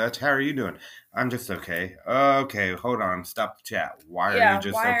 such and such, how are you doing? I'm just okay. Okay, hold on, stop the chat. Why are you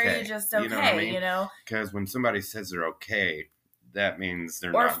just why okay? are you just okay? You know what I mean? Because when somebody says they're okay, that means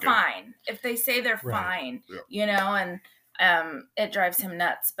they're or not good. fine. If they say they're Right. fine, Yeah. and it drives him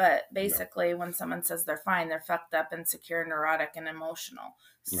nuts. But basically, when someone says they're fine, they're fucked up, insecure, neurotic, and emotional.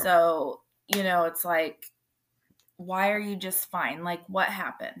 Yeah. So, it's like, why are you just fine? Like, what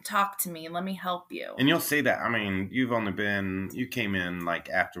happened? Talk to me. Let me help you. And you'll see that. I mean, you came in like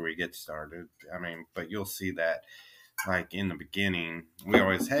after we get started. I mean, but you'll see that like in the beginning, we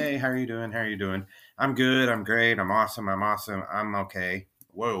always, hey, how are you doing? How are you doing? I'm good. I'm great. I'm awesome. I'm okay.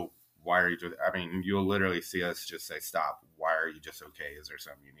 Whoa. Why are you just, I mean, you'll literally see us just say, stop. Why are you just okay? Is there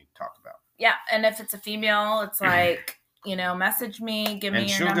something you need to talk about? Yeah. And if it's a female, it's like, message me, give me And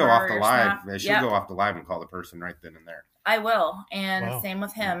your she'll number. go off or the your live. snap. She'll Yep. go off the live and call the person right then and there. I will. And Wow. same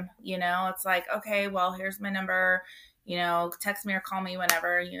with him. It's like, okay, well, here's my number, text me or call me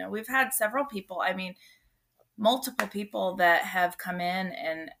whenever. We've had several people, I mean, multiple people that have come in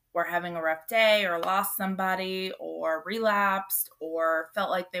and were having a rough day or lost somebody or relapsed or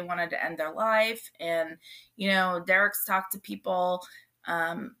felt like they wanted to end their life. And, Derek's talked to people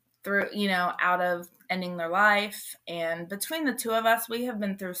through, out of ending their life. And between the two of us, we have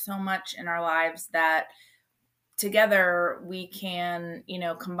been through so much in our lives that together we can,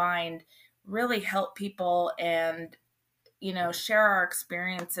 combined, really help people and, share our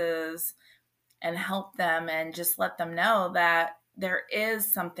experiences and help them and just let them know that there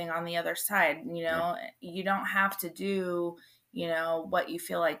is something on the other side. You don't have to do, what you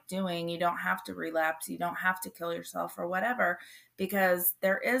feel like doing. You don't have to relapse. You don't have to kill yourself or whatever, because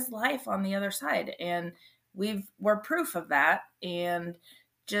there is life on the other side. And we're proof of that. And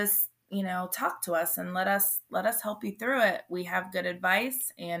just, talk to us and let us help you through it. We have good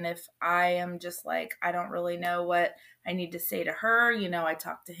advice. And if I am just like, I don't really know what I need to say to her, I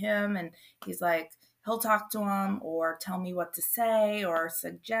talk to him and he's like, he'll talk to him or tell me what to say or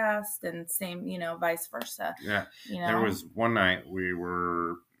suggest, and same, vice versa. Yeah. There was one night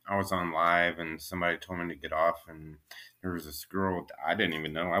I was on live and somebody told me to get off, and there was this girl I didn't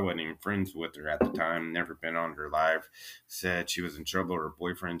even know. I wasn't even friends with her at the time, never been on her live, said she was in trouble. Her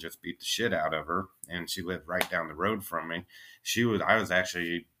boyfriend just beat the shit out of her, and she lived right down the road from me. I was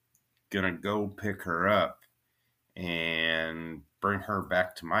actually going to go pick her up and bring her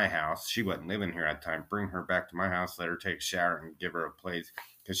back to my house. She wasn't living here at the time. Bring her back to my house, let her take a shower, and give her a place,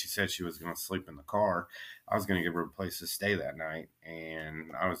 because she said she was going to sleep in the car. I was going to give her a place to stay that night,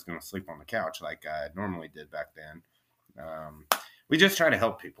 and I was going to sleep on the couch like I normally did back then. We just try to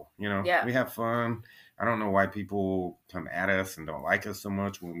help people, Yeah. We have fun. I don't know why people come at us and don't like us so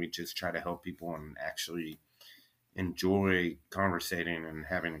much when we just try to help people and actually enjoy conversating and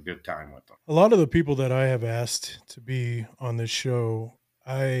having a good time with them. A lot of the people that I have asked to be on this show,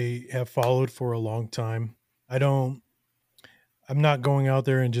 I have followed for a long time. I'm not going out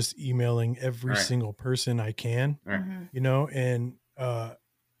there and just emailing every Right. single person I can, Right. and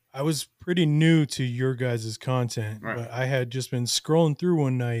I was pretty new to your guys' content, Right. but I had just been scrolling through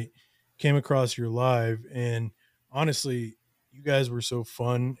one night, came across your live, and honestly, you guys were so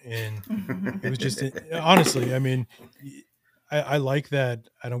fun, and it was just honestly, I mean, I like that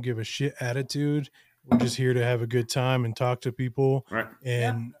I don't give a shit attitude. We're just here to have a good time and talk to people, Right.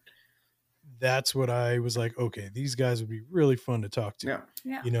 and that's what I was like. Okay, these guys would be really fun to talk to.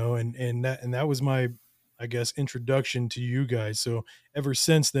 Yeah. Yeah. And that was my, I guess, introduction to you guys. So ever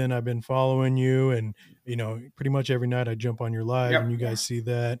since then, I've been following you, and pretty much every night I jump on your live, Yep. and you guys see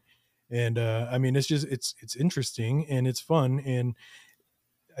that, and I mean, it's just it's interesting and it's fun, and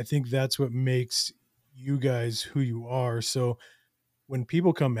I think that's what makes you guys who you are. So when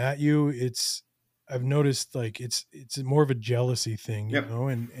people come at you, I've noticed like it's more of a jealousy thing, Yep.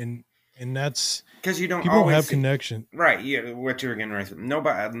 and that's Because you don't people don't always have see- connection. Right. Yeah. What you were getting right.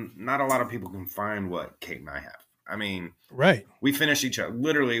 Not a lot of people can find what Kate and I have. I mean, Right. we finish each other.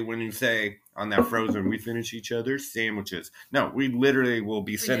 Literally, when you say on that Frozen, we finish each other's sandwiches. No, we literally will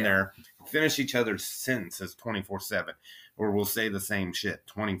be sitting do. there, finish each other's sentences 24/7, or we'll say the same shit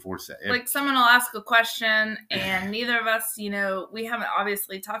 24/7. Like someone will ask a question and neither of us, we haven't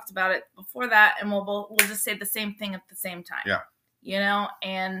obviously talked about it before that, and we'll just say the same thing at the same time. Yeah.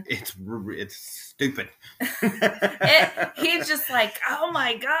 And It's stupid. he's just like, oh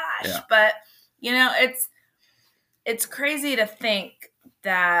my gosh. Yeah. But it's crazy to think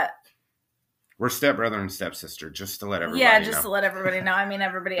that We're stepbrother and stepsister, just to let everybody know. to let everybody know. I mean,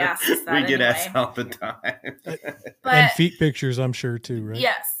 everybody asks us that we get anyway. asked all the time. But And feet pictures, I'm sure too, right?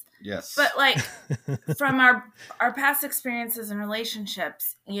 yes. Yes. But like from our past experiences and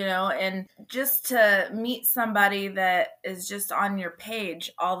relationships, and just to meet somebody that is just on your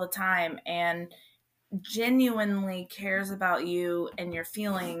page all the time and genuinely cares about you and your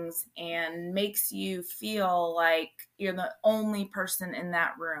feelings and makes you feel like you're the only person in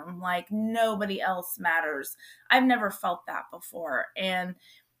that room, like nobody else matters. I've never felt that before. And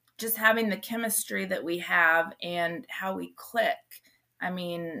just having the chemistry that we have and how we click, I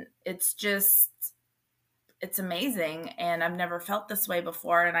mean, it's amazing. And I've never felt this way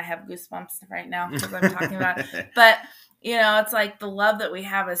before. And I have goosebumps right now because I'm talking about it. But, it's like the love that we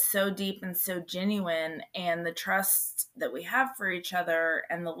have is so deep and so genuine, and the trust that we have for each other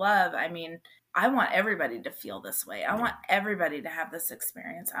and the love. I mean, I want everybody to feel this way. I want everybody to have this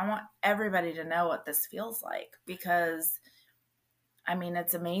experience. I want everybody to know what this feels like, because I mean,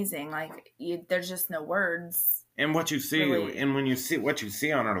 it's amazing. Like there's just no words. And what you see, Really. and when you see what you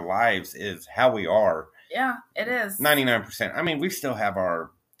see on our lives is how we are. Yeah, it is. 99%. I mean, we still have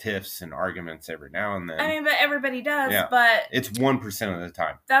our tiffs and arguments every now and then. I mean, but everybody does. Yeah. But it's 1% of the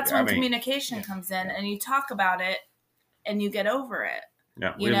time. that's I when mean, communication comes in, and you talk about it, and you get over it.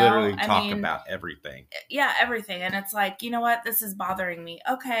 Yeah, you we know, literally I talk mean, about everything. Yeah, everything. And it's like, you know what? This is bothering me.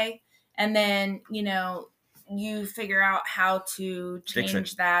 Okay. And then, you figure out how to Fix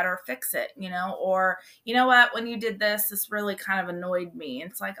change that or fix it, or, you know what? When you did this really kind of annoyed me. And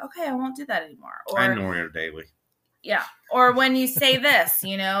it's like, okay, I won't do that anymore. Or, I annoy her daily. yeah. Or when you say this,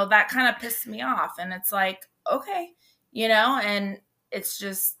 that kind of pissed me off. And it's like, okay, and it's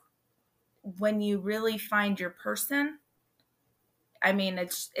just when you really find your person, I mean,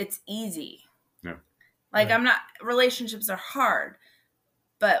 it's easy. Yeah. Like Right. relationships are hard,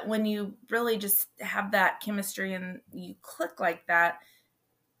 but when you really just have that chemistry and you click like that,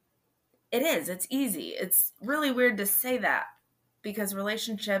 it's easy. It's really weird to say that because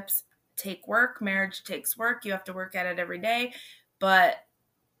relationships take work. Marriage takes work. You have to work at it every day, but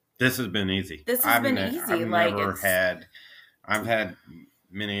This has been easy. This has been easy. I've Like, never it's- had. I've had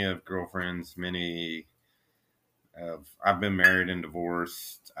many of girlfriends. I've been married and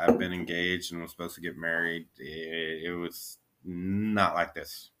divorced. I've been engaged and was supposed to get married. It was not like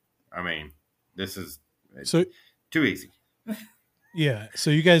this. I mean, this is So too easy. yeah, so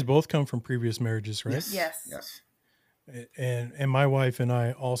you guys both come from previous marriages, right? Yes. Yes. And my wife and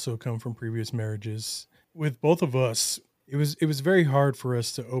I also come from previous marriages. With both of us, it was very hard for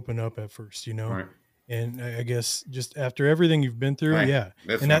us to open up at first, Right. And I guess just after everything you've been through, Right. yeah.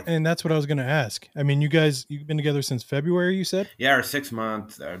 This And one. that's what I was going to ask. I mean, you've been together since February, you said? Yeah, or 6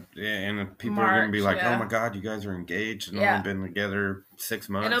 months, and people are going to be March, like, yeah. "Oh my God, you guys are engaged and Yeah. only been together 6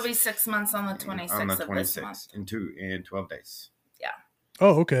 months." It'll be 6 months on the 26th on the of this 26th month. in 12 days.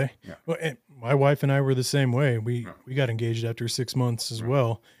 Oh, okay. Yeah. Well, and my wife and I were the same way. We Yeah. we got engaged after 6 months as Right.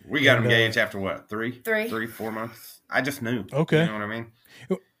 well. We got And, engaged after what? 3, Three. 4 months. I just knew. Okay. You know what I mean?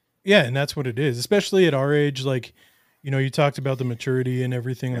 Yeah, and that's what it is, especially at our age. Like, you talked about the maturity and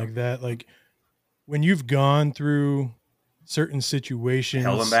everything Yeah. like that. Like when you've gone through certain situations,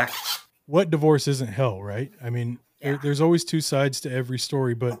 Hell and back. what divorce isn't hell, right? I mean, Yeah. there's always two sides to every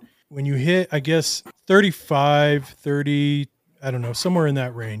story, but when you hit, I guess, 35, 30, I don't know, somewhere in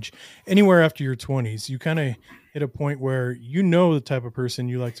that range, anywhere after your 20s, you kind of hit a point where you know the type of person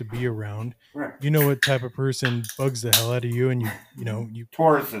you like to be around. Right. You know what type of person bugs the hell out of you, and you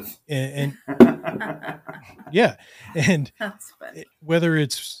Tauruses. and yeah, and That's funny. whether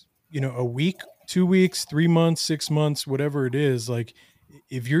it's a week, 2 weeks, 3 months, 6 months, whatever it is, like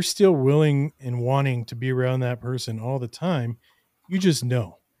if you're still willing and wanting to be around that person all the time, you just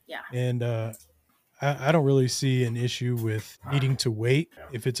know. Yeah. And I don't really see an issue with needing to wait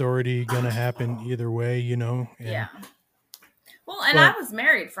if it's already going to happen either way, and Yeah. Well, and but- I was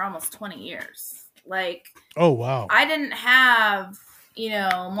married for almost 20 years. Like, oh wow, I didn't have,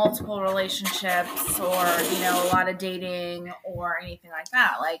 multiple relationships or, a lot of dating or anything like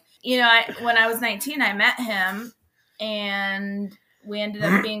that. Like, when I was 19, I met him and we ended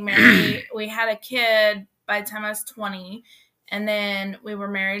up being married. We had a kid by the time I was 20, and then we were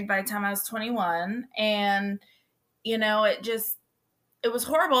married by the time I was 21. And, it was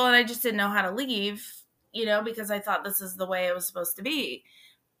horrible, and I just didn't know how to leave, because I thought this is the way it was supposed to be.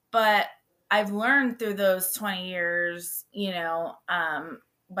 But I've learned through those 20 years,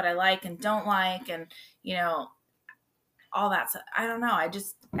 what I like and don't like, and, all that stuff. I don't know. I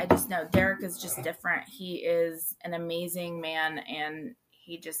just know Derek is just different. He is an amazing man, and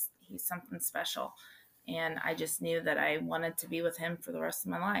he's something special. And I just knew that I wanted to be with him for the rest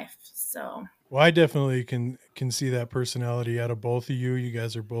of my life. So, well, I definitely can see that personality out of both of you. You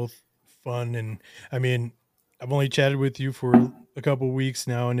guys are both fun, and I mean, I've only chatted with you for a couple of weeks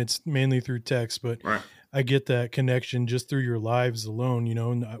now, and it's mainly through text, but Right. I get that connection just through your lives alone.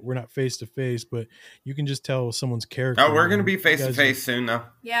 We're not face to face, but you can just tell someone's character. Oh, we're going to be You face to guys face soon, though.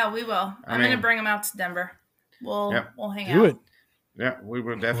 yeah, we will. I'm going to bring him out to Denver. We'll hang out. do it. Yeah, we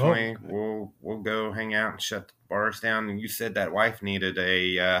will definitely. We'll go hang out and shut the bars down. And you said that wife needed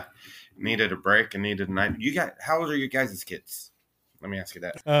a break and needed a night. How old are you guys' kids? Let me ask you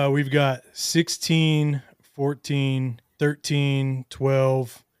that. We've got 16, 14, 13,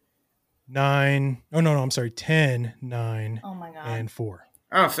 12, 9. Oh, no, I'm sorry. 10, 9, Oh my God. and 4.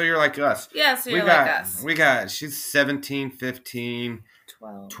 Oh, so you're like us. Yeah, so you're like us. She's 17, 15,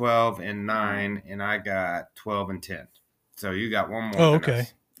 12, and 9, and I got 12 and 10. So you got one more. Oh, than okay.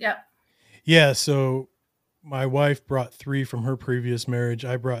 us. Yep. Yeah, so my wife brought 3 from her previous marriage.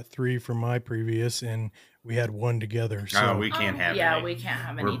 I brought 3 from my previous, and we had 1 together. So we can't have Yeah, any. we can't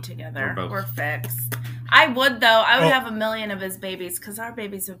have We're- any together. we're both- We're fixed. I would, though. I would Oh. have a million of his babies, because our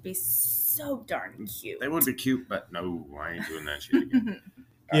babies would be so darn cute. They would be cute, but no, I ain't doing that shit again.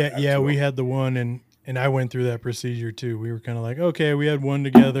 yeah, we had the one, and I went through that procedure too. We were kind of like, okay, we had 1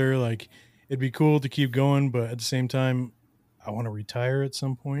 together. Like, it'd be cool to keep going, but at the same time, I want to retire at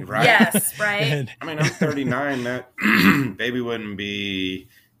some point. Right. Yes, right? And- I mean, I'm 39. That baby wouldn't be,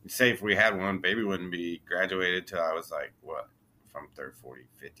 say if we had one, baby wouldn't be graduated till I was like, what, from 30, 40,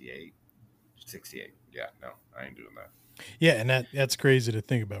 58, 68. Yeah, no, I ain't doing that. yeah, and that's crazy to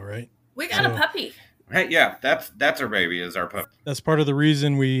think about, right? We got a So- puppy. Hey, yeah, that's our baby, is our pup. That's part of the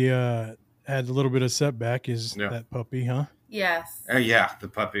reason we had a little bit of setback is Yeah. that puppy, huh? Yes. Yeah, the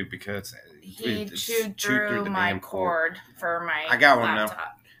puppy, because He it chewed through the my damn cord for my I got one now.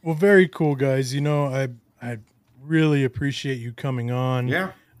 laptop. Well, very cool, guys. I really appreciate you coming on.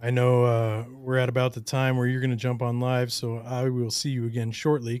 Yeah, I know we're at about the time where you're going to jump on live, so I will see you again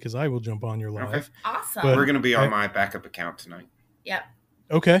shortly because I will jump on your live. Okay. Awesome. But- we're going to be on I- my backup account tonight. Yep.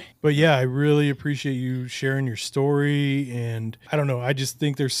 Okay. But yeah, I really appreciate you sharing your story. And I don't know, I just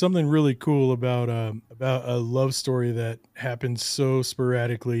think there's something really cool about a love story that happens so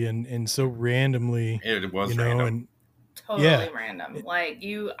sporadically and so randomly, It was random. and Totally Yeah. random. Like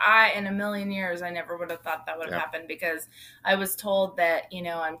I in a million years, I never would have thought that would have Yeah. happened, because I was told that,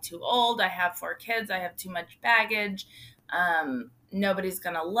 I'm too old. I have 4 kids. I have too much baggage. Nobody's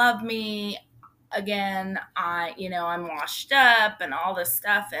going to love me again. I'm washed up and all this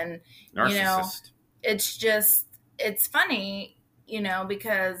stuff. And Narcissist. it's funny,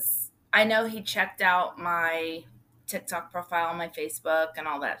 because I know he checked out my TikTok profile, my Facebook, and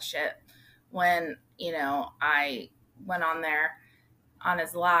all that shit when, I went on there on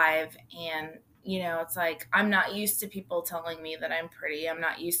his live. And, it's like, I'm not used to people telling me that I'm pretty. I'm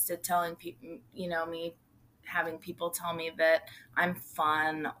not used to telling people, me having people tell me that I'm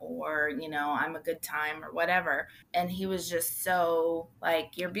fun or, you know, I'm a good time or whatever. And he was just so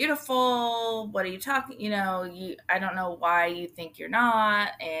like, you're beautiful. What are you talking? You know, I don't know why you think you're not.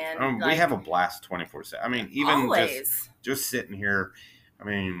 And we have a blast 24/7. I mean, even always. just sitting here. I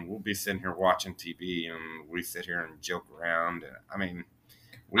mean, we'll be sitting here watching TV and we sit here and joke around. I mean,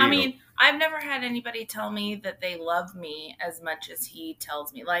 I've never had anybody tell me that they love me as much as he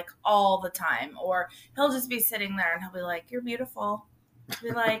tells me, like all the time. Or he'll just be sitting there and he'll be like, you're beautiful. I'll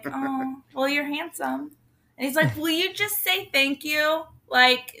be like, oh, well, you're handsome. And he's like, will you just say thank you?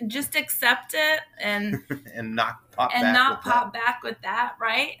 Like, just accept it and not pop back with that,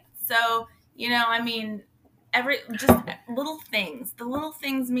 right? So, you know, I mean, just little things. The little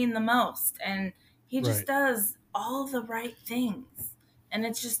things mean the most. And he just does all the right things. And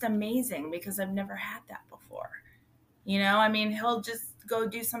it's just amazing because I've never had that before. You know, I mean, he'll just go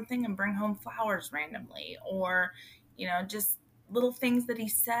do something and bring home flowers randomly, or, you know, just little things that he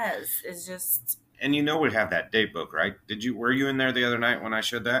says is just. And you know we have that date book, right? Were you in there the other night when I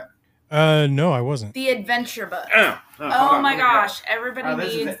showed that? No, I wasn't. The adventure book. Oh my gosh. Everybody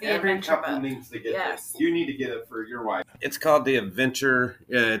needs the adventure book. Needs to get yes. This. You need to get it for your wife. It's called the Adventure.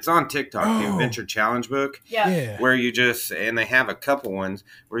 It's on TikTok, the Adventure Challenge book. Yeah. Where you and they have a couple ones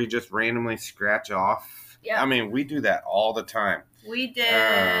where you just randomly scratch off. Yeah. I mean, we do that all the time. We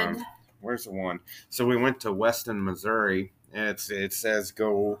did. Where's the one? So we went to Weston, Missouri. It says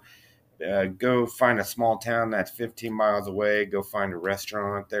go find a small town that's 15 miles away. Go find a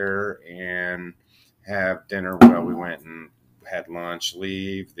restaurant there and have dinner. Well, we went and had lunch.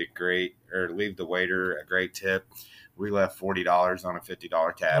 Leave the waiter a great tip. We left $40 on a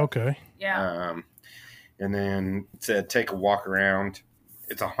 $50 tab. Okay. Yeah. And then it said take a walk around.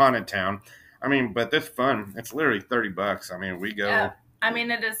 It's a haunted town. I mean, but it's fun. It's literally $30. I mean, we go. Yeah. I mean,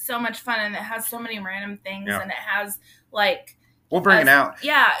 it is so much fun, and it has so many random things, and it has like. We'll bring it out.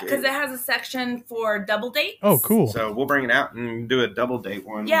 Yeah, because it has a section for double dates. Oh, cool. So we'll bring it out and do a double date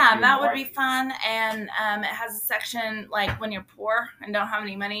one. Yeah, that would be fun. And it has a section like when you're poor and don't have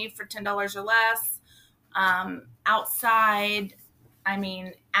any money for $10 or less. Outside, I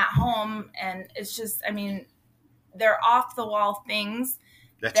mean, at home. And it's just, I mean, they're off the wall things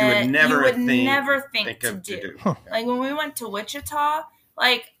that you would never think to do. Huh. Like when we went to Wichita,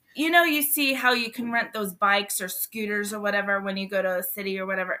 like, you know, you see how you can rent those bikes or scooters or whatever when you go to a city or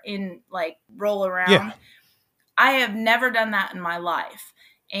whatever in like roll around. Yeah. I have never done that in my life.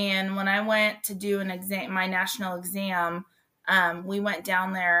 And when I went to do my national exam, we went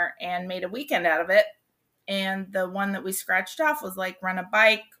down there and made a weekend out of it. And the one that we scratched off was like rent a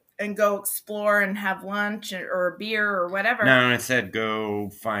bike and go explore and have lunch or a beer or whatever. No, it said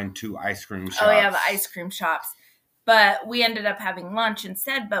go find 2 ice cream shops. Oh, yeah, the ice cream shops. But we ended up having lunch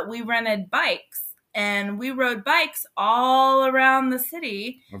instead. But we rented bikes, and we rode bikes all around the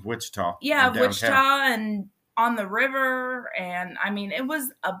city. Of Wichita. Yeah, of Wichita and on the river. And, I mean, it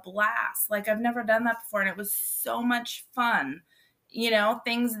was a blast. Like, I've never done that before, and it was so much fun. You know,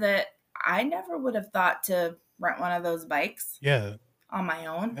 things that I never would have thought to rent one of those bikes. Yeah. On my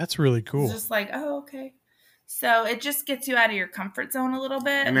own. That's really cool. It's just like, oh, okay. So it just gets you out of your comfort zone a little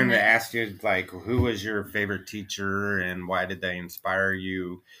bit. And then they ask you, like, who was your favorite teacher and why did they inspire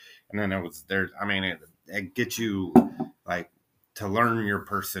you? And then it gets you, like, to learn your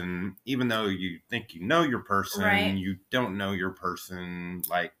person. Even though you think you know your person, right. You don't know your person,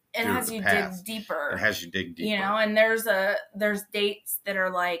 like, it has you dig deeper. It has you dig deeper. You know, and there's dates that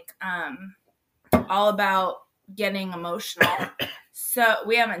are, like, all about getting emotional. So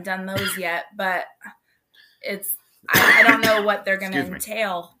we haven't done those yet, but I don't know what they're going to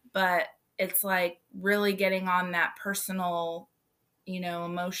entail, but it's like really getting on that personal, you know,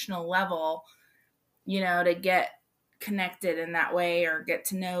 emotional level, you know, to get connected in that way or get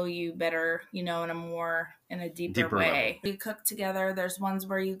to know you better, you know, in a deeper way. We cook together. There's ones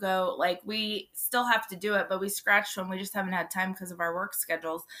where you go, like, we still have to do it, but we scratched one. We just haven't had time because of our work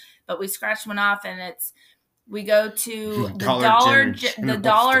schedules, but we scratched one off, and we go to the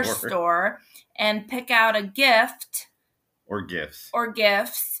dollar store and pick out a gift or gifts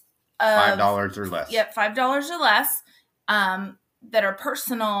of $5 or less. Yep, $5 or less that are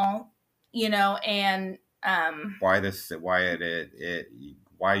personal, you know, and why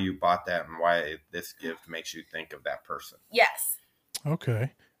you bought that and why this gift makes you think of that person. Yes.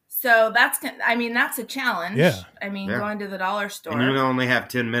 Okay. So that's a challenge. Yeah. I mean, going to the dollar store. And you only have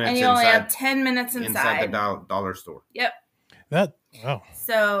 10 minutes and you only have 10 minutes inside the dollar store. Yep. Wow.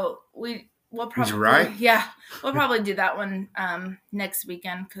 So we'll probably, right? Yeah, we'll probably do that one next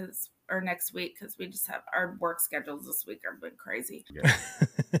weekend next week because we just have our work schedules this week are been crazy. Yeah.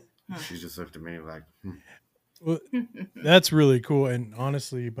 She just looked at me like, Well, that's really cool. And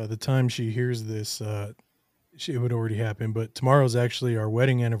honestly, by the time she hears this, it would already happen. But tomorrow's actually our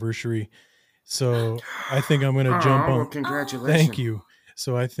wedding anniversary. So I think I'm going to jump Well, on. congratulations. Thank you.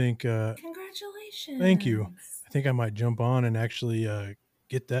 So I think, Congratulations. thank you. I think I might jump on and actually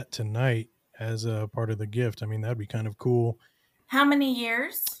get that tonight as a part of the gift. I mean, that'd be kind of cool. How many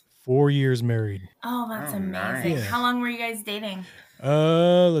years? 4 years married. Oh, that's Oh, amazing. nice. Yeah. How long were you guys dating?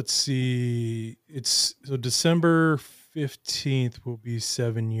 Let's see. It's so December 15th will be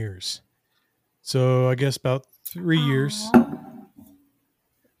 7 years. So I guess about 3 years. Aw.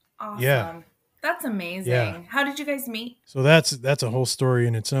 Awesome. Yeah. That's amazing. Yeah. How did you guys meet? So that's a whole story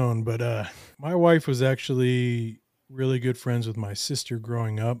in its own. But my wife was actually really good friends with my sister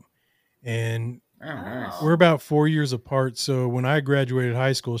growing up, and Oh, nice. Oh. we're about 4 years apart. So when I graduated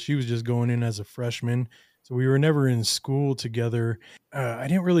high school, she was just going in as a freshman. So we were never in school together. I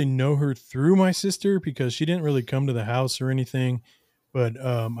didn't really know her through my sister because she didn't really come to the house or anything. But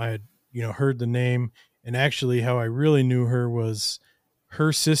I had, heard the name. And actually how I really knew her was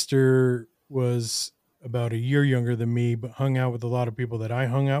her sister was about a year younger than me, but hung out with a lot of people that I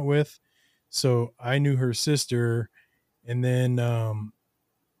hung out with. So I knew her sister. And then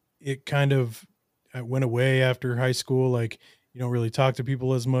it kind of went away after high school. Like, you don't really talk to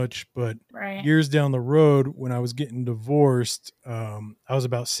people as much. But Right. years down the road, when I was getting divorced, I was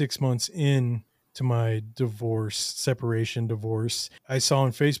about 6 months in to my separation divorce. I saw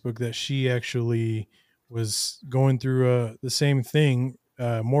on Facebook that she actually was going through the same thing,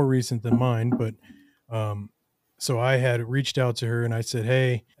 more recent than mine. But so I had reached out to her and I said,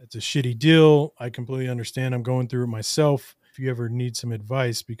 hey, it's a shitty deal. I completely understand. I'm going through it myself. If you ever need some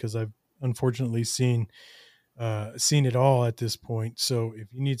advice, because I've unfortunately seen it all at this point. So if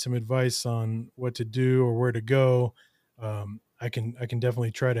you need some advice on what to do or where to go, I can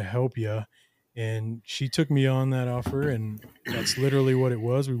definitely try to help you. And she took me on that offer, and that's literally what it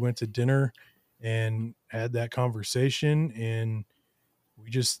was. We went to dinner and had that conversation, and we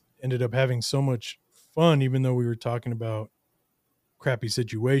just ended up having so much fun, even though we were talking about crappy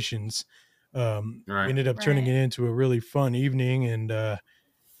situations. Right. We ended up turning Right. it into a really fun evening, and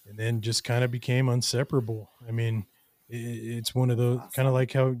then just kind of became inseparable. I mean, it's one of those kind of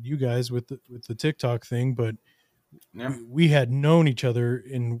like how you guys with the TikTok thing, but Yeah. we had known each other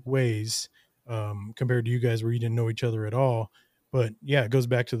in ways compared to you guys where you didn't know each other at all. But yeah, it goes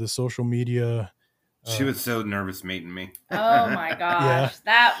back to the social media. She was so nervous meeting me. Oh my gosh.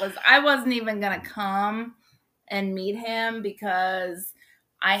 Yeah. I wasn't even going to come and meet him because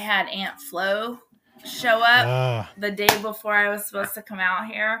I had Aunt Flo show up the day before I was supposed to come out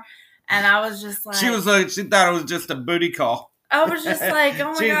here. And I was just like, She thought it was just a booty call. I was just like,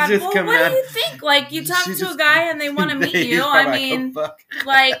 oh my She's God. just Well, coming what out. do you think? Like, you talk She to just- a guy and they want to meet He's you. probably I like, mean, oh, fuck.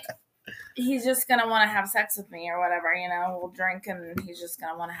 like, he's just going to want to have sex with me or whatever, we'll drink and he's just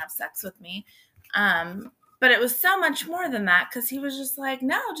going to want to have sex with me. But it was so much more than that because he was just like,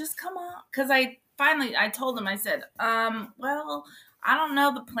 no, just come on. Because I told him, I said, well, I don't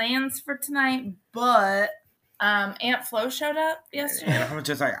know the plans for tonight, but Aunt Flo showed up yesterday. And I was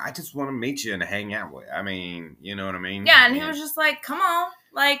just like, I just want to meet you and hang out with. I mean, you know what I mean? Yeah, and he was just like, come on.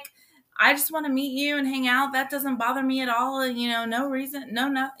 Like, I just want to meet you and hang out. That doesn't bother me at all. No reason.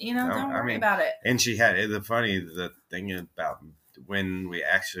 No, don't worry about it. And she had the thing about when we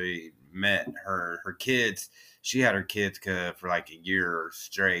actually met her kids, she had her kids for like a year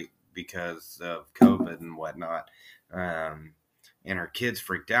straight because of COVID and whatnot. And her kids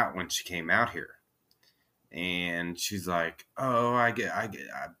freaked out when she came out here. And she's like, oh, my kids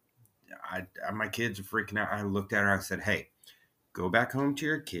are freaking out. I looked at her, I said, hey, go back home to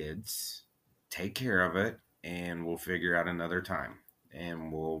your kids, take care of it, and we'll figure out another time. And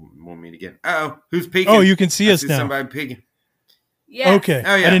we'll meet again. Oh, who's peeking? Oh, you can see I us now. Somebody peeking. Yeah. Okay.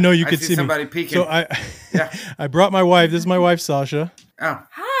 Oh, yeah. I didn't know you I could see see me. somebody peeking. So Yeah. I brought my wife. This is my wife, Sasha. Oh,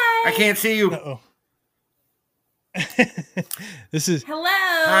 Hi. I can't see you. Uh-oh. This is Hello.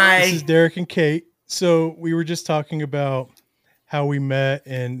 Hi. This is Derek and Kate. So we were just talking about how we met,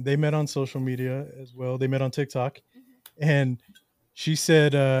 and they met on social media as well. They met on TikTok, and she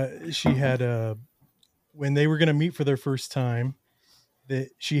said she had when they were going to meet for their first time, that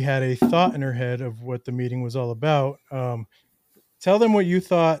she had a thought in her head of what the meeting was all about. Tell them what you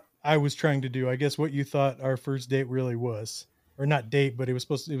thought I was trying to do. I guess what you thought our first date really was, or not date, but it was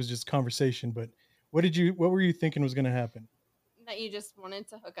just conversation. But what were you thinking was going to happen? That you just wanted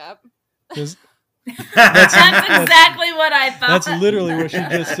to hook up. 'Cause That's exactly what I thought. that's literally what she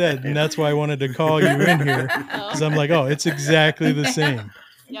just said, and that's why I wanted to call you in here, because I'm like, oh, it's exactly the same.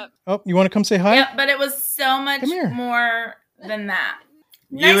 Yep. Oh, you want to come say hi? Yeah, but it was so much Come here. more than that.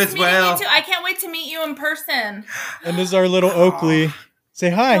 You Nice as meeting well. you too. I can't wait to meet you in person. And this is our little Oakley. Say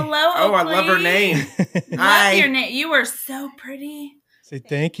hi. Hello, Oh, I Oakley. love her name. Love Hi. your name. You are so pretty. Say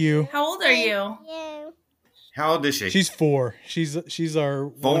thank you. How old are you? How old is she? She's 4. She's our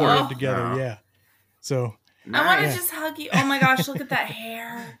one Four. we have together. Oh. Yeah. So I want to Nice. just hug you. Oh my gosh, look at that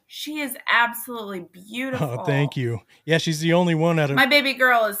hair. She is absolutely beautiful. oh, thank you. Yeah, she's the only one out of My baby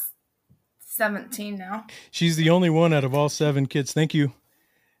girl is 17 now. she's the only one out of all 7 kids. Thank you.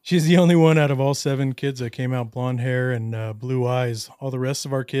 She's the only one out of all 7 kids that came out blonde hair and blue eyes. All the rest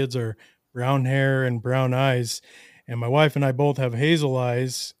of our kids are brown hair and brown eyes. And my wife and I both have hazel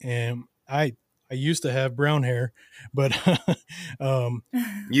eyes. And I used to have brown hair, but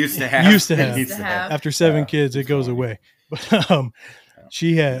Used to have. Used to have. Used to have. after 7 kids, it goes away. But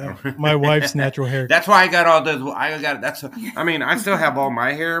she had my wife's natural hair. That's why I got all those. I mean, I still have all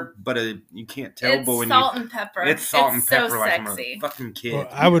my hair, but you can't tell. It's but when salt and pepper. it's salt and pepper, so like I'm sexy. a fucking kid. Well,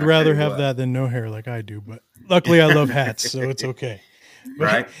 I would rather have What? that than no hair like I do. But luckily, I love hats, so it's okay. But-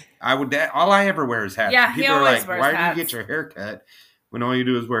 Right? I would. All I ever wear is hats. Yeah, he People are always like, wears "Why hats. do you get your hair cut when all you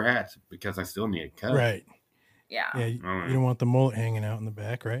do is wear hats?" Because I still need a cut. Right. Yeah. Yeah. You, All right. you don't want the mullet hanging out in the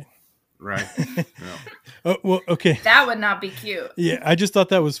back, right? Right. No. Oh, well, okay. That would not be cute. Yeah, I just thought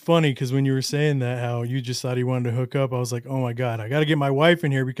that was funny because when you were saying that, how you just thought he wanted to hook up, I was like, oh my God, I got to get my wife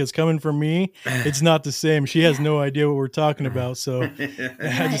in here because coming from me, it's not the same. She has no idea what we're talking about. So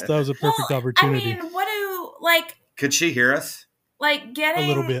I just thought it was a perfect opportunity. I mean, what do like Could she hear us? getting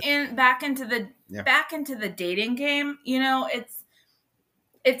little bit. back into the dating game,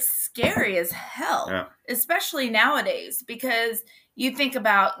 it's scary as hell, Yeah. especially nowadays, because you think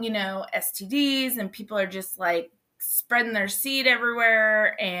about, STDs and people are just like spreading their seed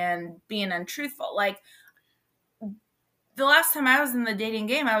everywhere and being untruthful. Like the last time I was in the dating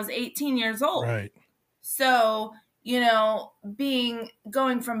game, I was 18 years old. Right. So,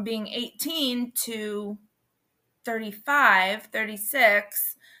 going from being 18 to 35,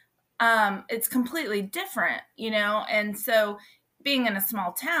 36, it's completely different, and so being in a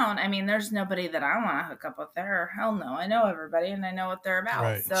small town, I mean, there's nobody that I want to hook up with there. Hell no. I know everybody and I know what they're about.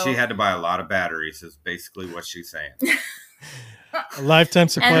 Right. So She had to buy a lot of batteries. Is basically what she's saying. A lifetime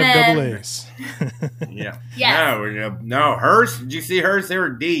supply And of then- double A's. Yeah. Yes. No. Hers. Did you see hers? They were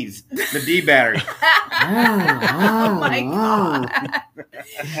D's. The D battery. oh my God.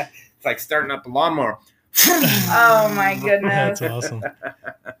 It's like starting up a lawnmower. Oh my goodness. That's awesome.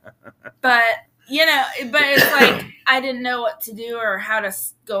 But it's like I didn't know what to do or how to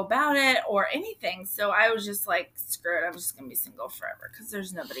go about it or anything. So I was just like, screw it. I'm just going to be single forever because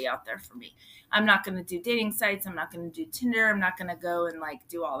there's nobody out there for me. I'm not going to do dating sites. I'm not going to do Tinder. I'm not going to go and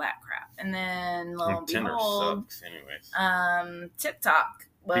do all that crap. And then lo and Tinder behold, sucks, anyways. TikTok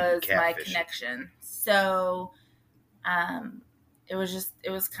was my catfishing. connection. So it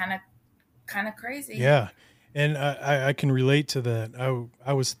was kind of crazy. Yeah. And I can relate to that.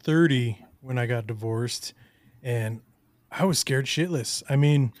 I was 30 when I got divorced and I was scared shitless. I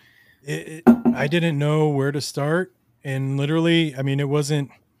mean, I didn't know where to start. And literally, I mean,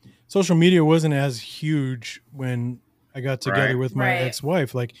 social media wasn't as huge when I got together Right. with my Right.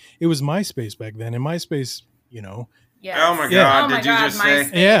 ex-wife. Like it was MySpace back then. And MySpace, Yes. Oh my Yeah. God! Oh my Did you God, just say?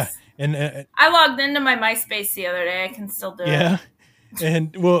 MySpace. yeah. And I logged into my MySpace the other day. I can still do yeah. it.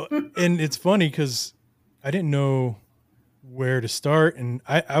 And well, and it's funny because I didn't know where to start. And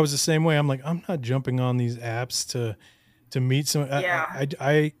I was the same way. I'm like, I'm not jumping on these apps to meet some. Yeah.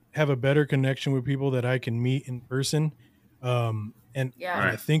 I have a better connection with people that I can meet in person. And Yeah.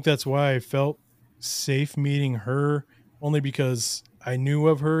 I think that's why I felt safe meeting her, only because I knew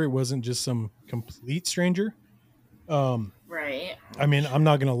of her. It wasn't just some complete stranger. Right. I mean, I'm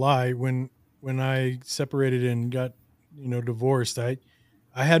not gonna lie. When I separated and got divorced, I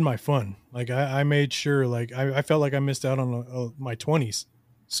had my fun. Like I made sure. Like I felt like I missed out on my 20s.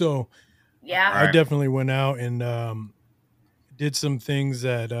 So Yeah. Right. I definitely went out and did some things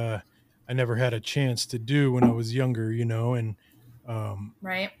that I never had a chance to do when I was younger. And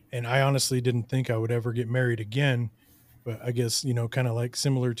Right. and I honestly didn't think I would ever get married again. But I guess, kind of like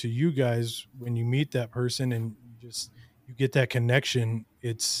similar to you guys, when you meet that person and you get that connection,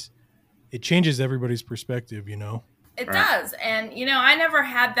 it changes everybody's perspective, It Right. does. And, I never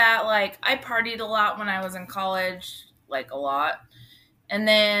had that. Like, I partied a lot when I was in college, like a lot. And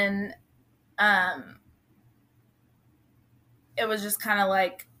then it was just kind of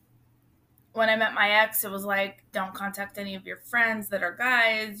like, when I met my ex, it was like, don't contact any of your friends that are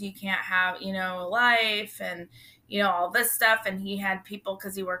guys. You can't have, a life and, all this stuff. And he had people,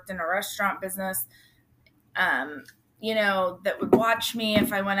 because he worked in a restaurant business, you know, that would watch me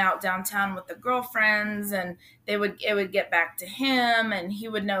if I went out downtown with the girlfriends, and it would get back to him, and he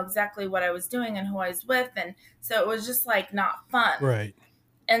would know exactly what I was doing and who I was with. And so it was just like not fun. Right.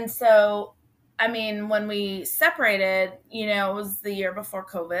 And so, I mean, when we separated, you know, it was the year before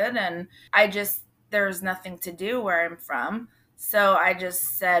COVID, and there's nothing to do where I'm from. So I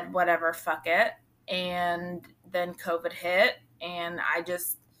just said, whatever, fuck it. And then COVID hit, and I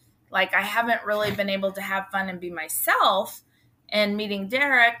haven't really been able to have fun and be myself. And meeting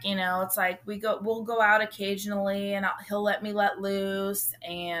Derek, you know, it's like we'll go out occasionally, and he'll let me let loose,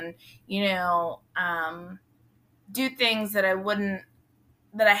 and, you know, do things that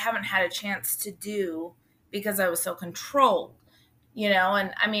I haven't had a chance to do because I was so controlled, you know.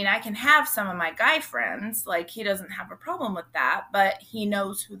 And I mean, I can have some of my guy friends, like, he doesn't have a problem with that, but he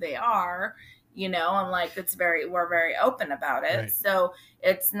knows who they are, you know, and like, we're very open about it. Right. So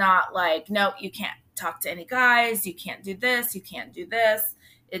it's not like, nope, you can't talk to any guys, you can't do this, you can't do this.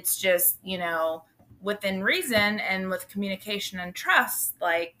 It's just, you know, within reason and with communication and trust,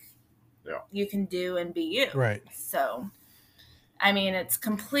 like, you can do and be you. Right. So, I mean, it's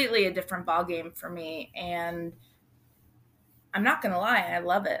completely a different ballgame for me, and I'm not going to lie, I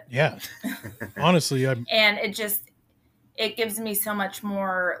love it. Yeah. Honestly, and it gives me so much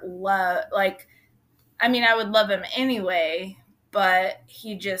more love. Like, I mean, I would love him anyway, but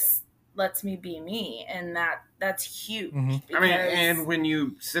he just lets me be me, and that's huge. Mm-hmm. I mean, and when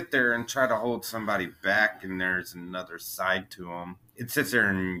you sit there and try to hold somebody back and there's another side to them, it sits there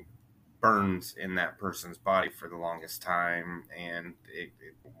and burns in that person's body for the longest time. And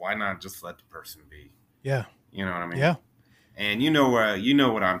why not just let the person be? Yeah. You know what I mean? Yeah. And you know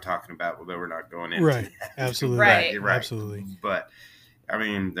what I'm talking about, although we're not going into Right. that. Absolutely. Right. Absolutely. But I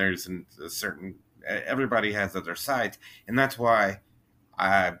mean, there's a certain, everybody has other sides, and that's why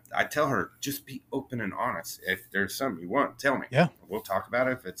I tell her, just be open and honest. If there's something you want, tell me. Yeah. We'll talk about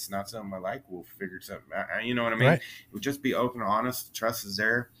it. If it's not something I like, we'll figure something out. You know what I mean? Right. We'll just be open and honest. Trust is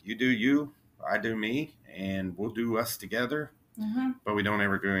there. You do you, I do me, and we'll do us together. Mm-hmm. But we don't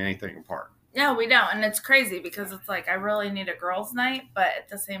ever do anything apart. No, we don't. And it's crazy because it's like, I really need a girls' night, but at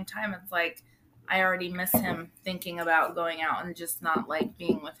the same time, it's like, I already miss him thinking about going out and just not like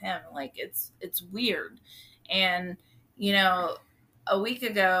being with him. Like, it's weird. And, you know, a week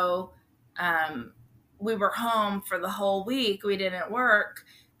ago, we were home for the whole week. We didn't work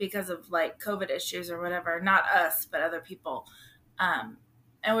because of like COVID issues or whatever. Not us, but other people.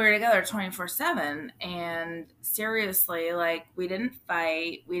 And we were together 24/7. And seriously, like, we didn't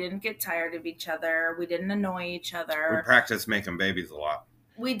fight. We didn't get tired of each other. We didn't annoy each We other. practice making babies a lot.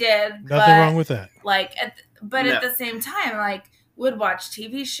 We did. Nothing wrong with that. Like, at No. the same time, like, would watch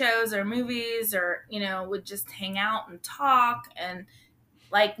TV shows or movies, or, you know, would just hang out and talk. And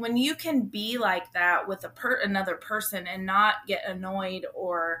like, when you can be like that with another person and not get annoyed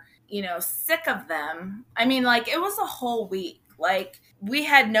or, you know, sick of them. I mean, like, it was a whole week. Like, we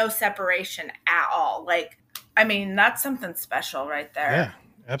had no separation at all. Like, I mean, that's something special right there. Yeah,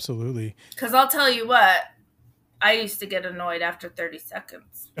 absolutely. Because I'll tell you what, I used to get annoyed after 30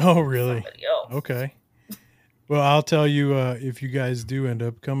 seconds. Oh, really? Somebody else. Okay. Well, I'll tell you, if you guys do end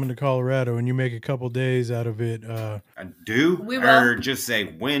up coming to Colorado and you make a couple days out of it. We will. Or just say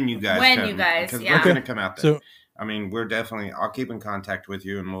when you guys When come. you guys, Because yeah. we're going to come out there. So, I mean, I'll keep in contact with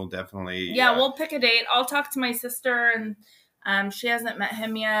you, and we'll definitely. Yeah, we'll pick a date. I'll talk to my sister, and she hasn't met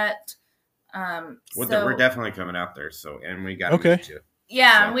him yet. We're definitely coming out there. So, and we got to Okay. meet you.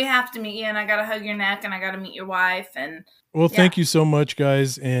 Yeah, So. and we have to meet you, and I got to hug your neck, and I got to meet your wife, and well, Yeah. thank you so much,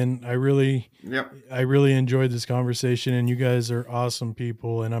 guys. And I really enjoyed this conversation, and you guys are awesome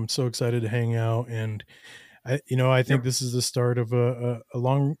people, and I'm so excited to hang out. And I think this is the start of a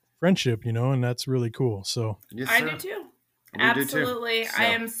long friendship, you know, and that's really cool. So Yes, I sir. do too. We do too. Absolutely. So, I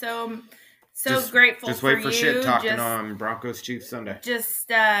am so just- grateful Just for wait for you. shit talking just, on Broncos Chiefs Sunday. just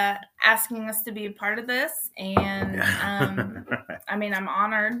asking us to be a part of this, and I mean, I'm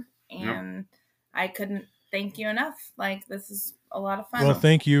honored, and I couldn't thank you enough. Like, this is a lot of fun. well,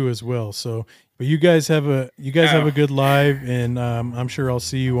 thank you as well. So, but you guys have a good live, and I'm sure I'll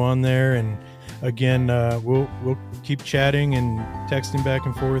see you on there. And again, we'll keep chatting and texting back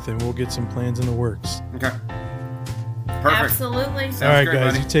and forth, and we'll get some plans in the works. Okay. Perfect. Absolutely. Sounds All right, great,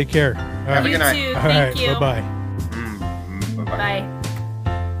 guys, buddy. you take care. All right, Have a You good night. too. all Thank right, you. bye-bye. Bye-bye. Bye.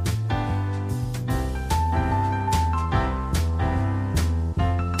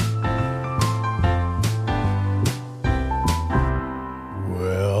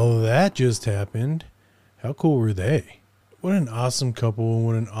 Well, that just happened. How cool were they? What an awesome couple.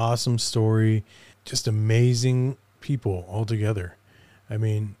 What an awesome story. Just amazing people all together. I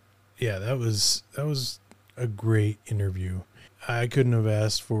mean, yeah, that was a great interview. I couldn't have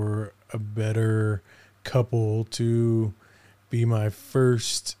asked for a better couple to be my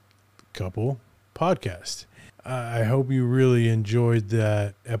first couple podcast. I hope you really enjoyed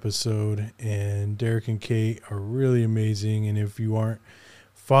that episode, and Derek and Kate are really amazing. And if you aren't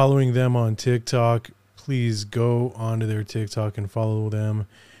following them on TikTok, please go onto their TikTok and follow them.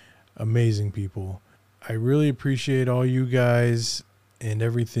 Amazing people. I really appreciate all you guys and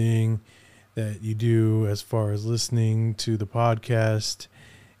everything that you do as far as listening to the podcast,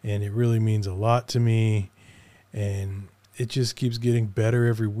 and it really means a lot to me, and it just keeps getting better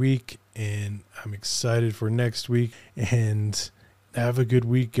every week, and I'm excited for next week. And have a good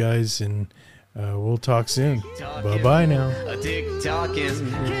week, guys, and we'll talk soon. Bye-bye now. Tick-tocking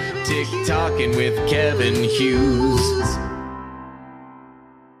with Kevin Hughes.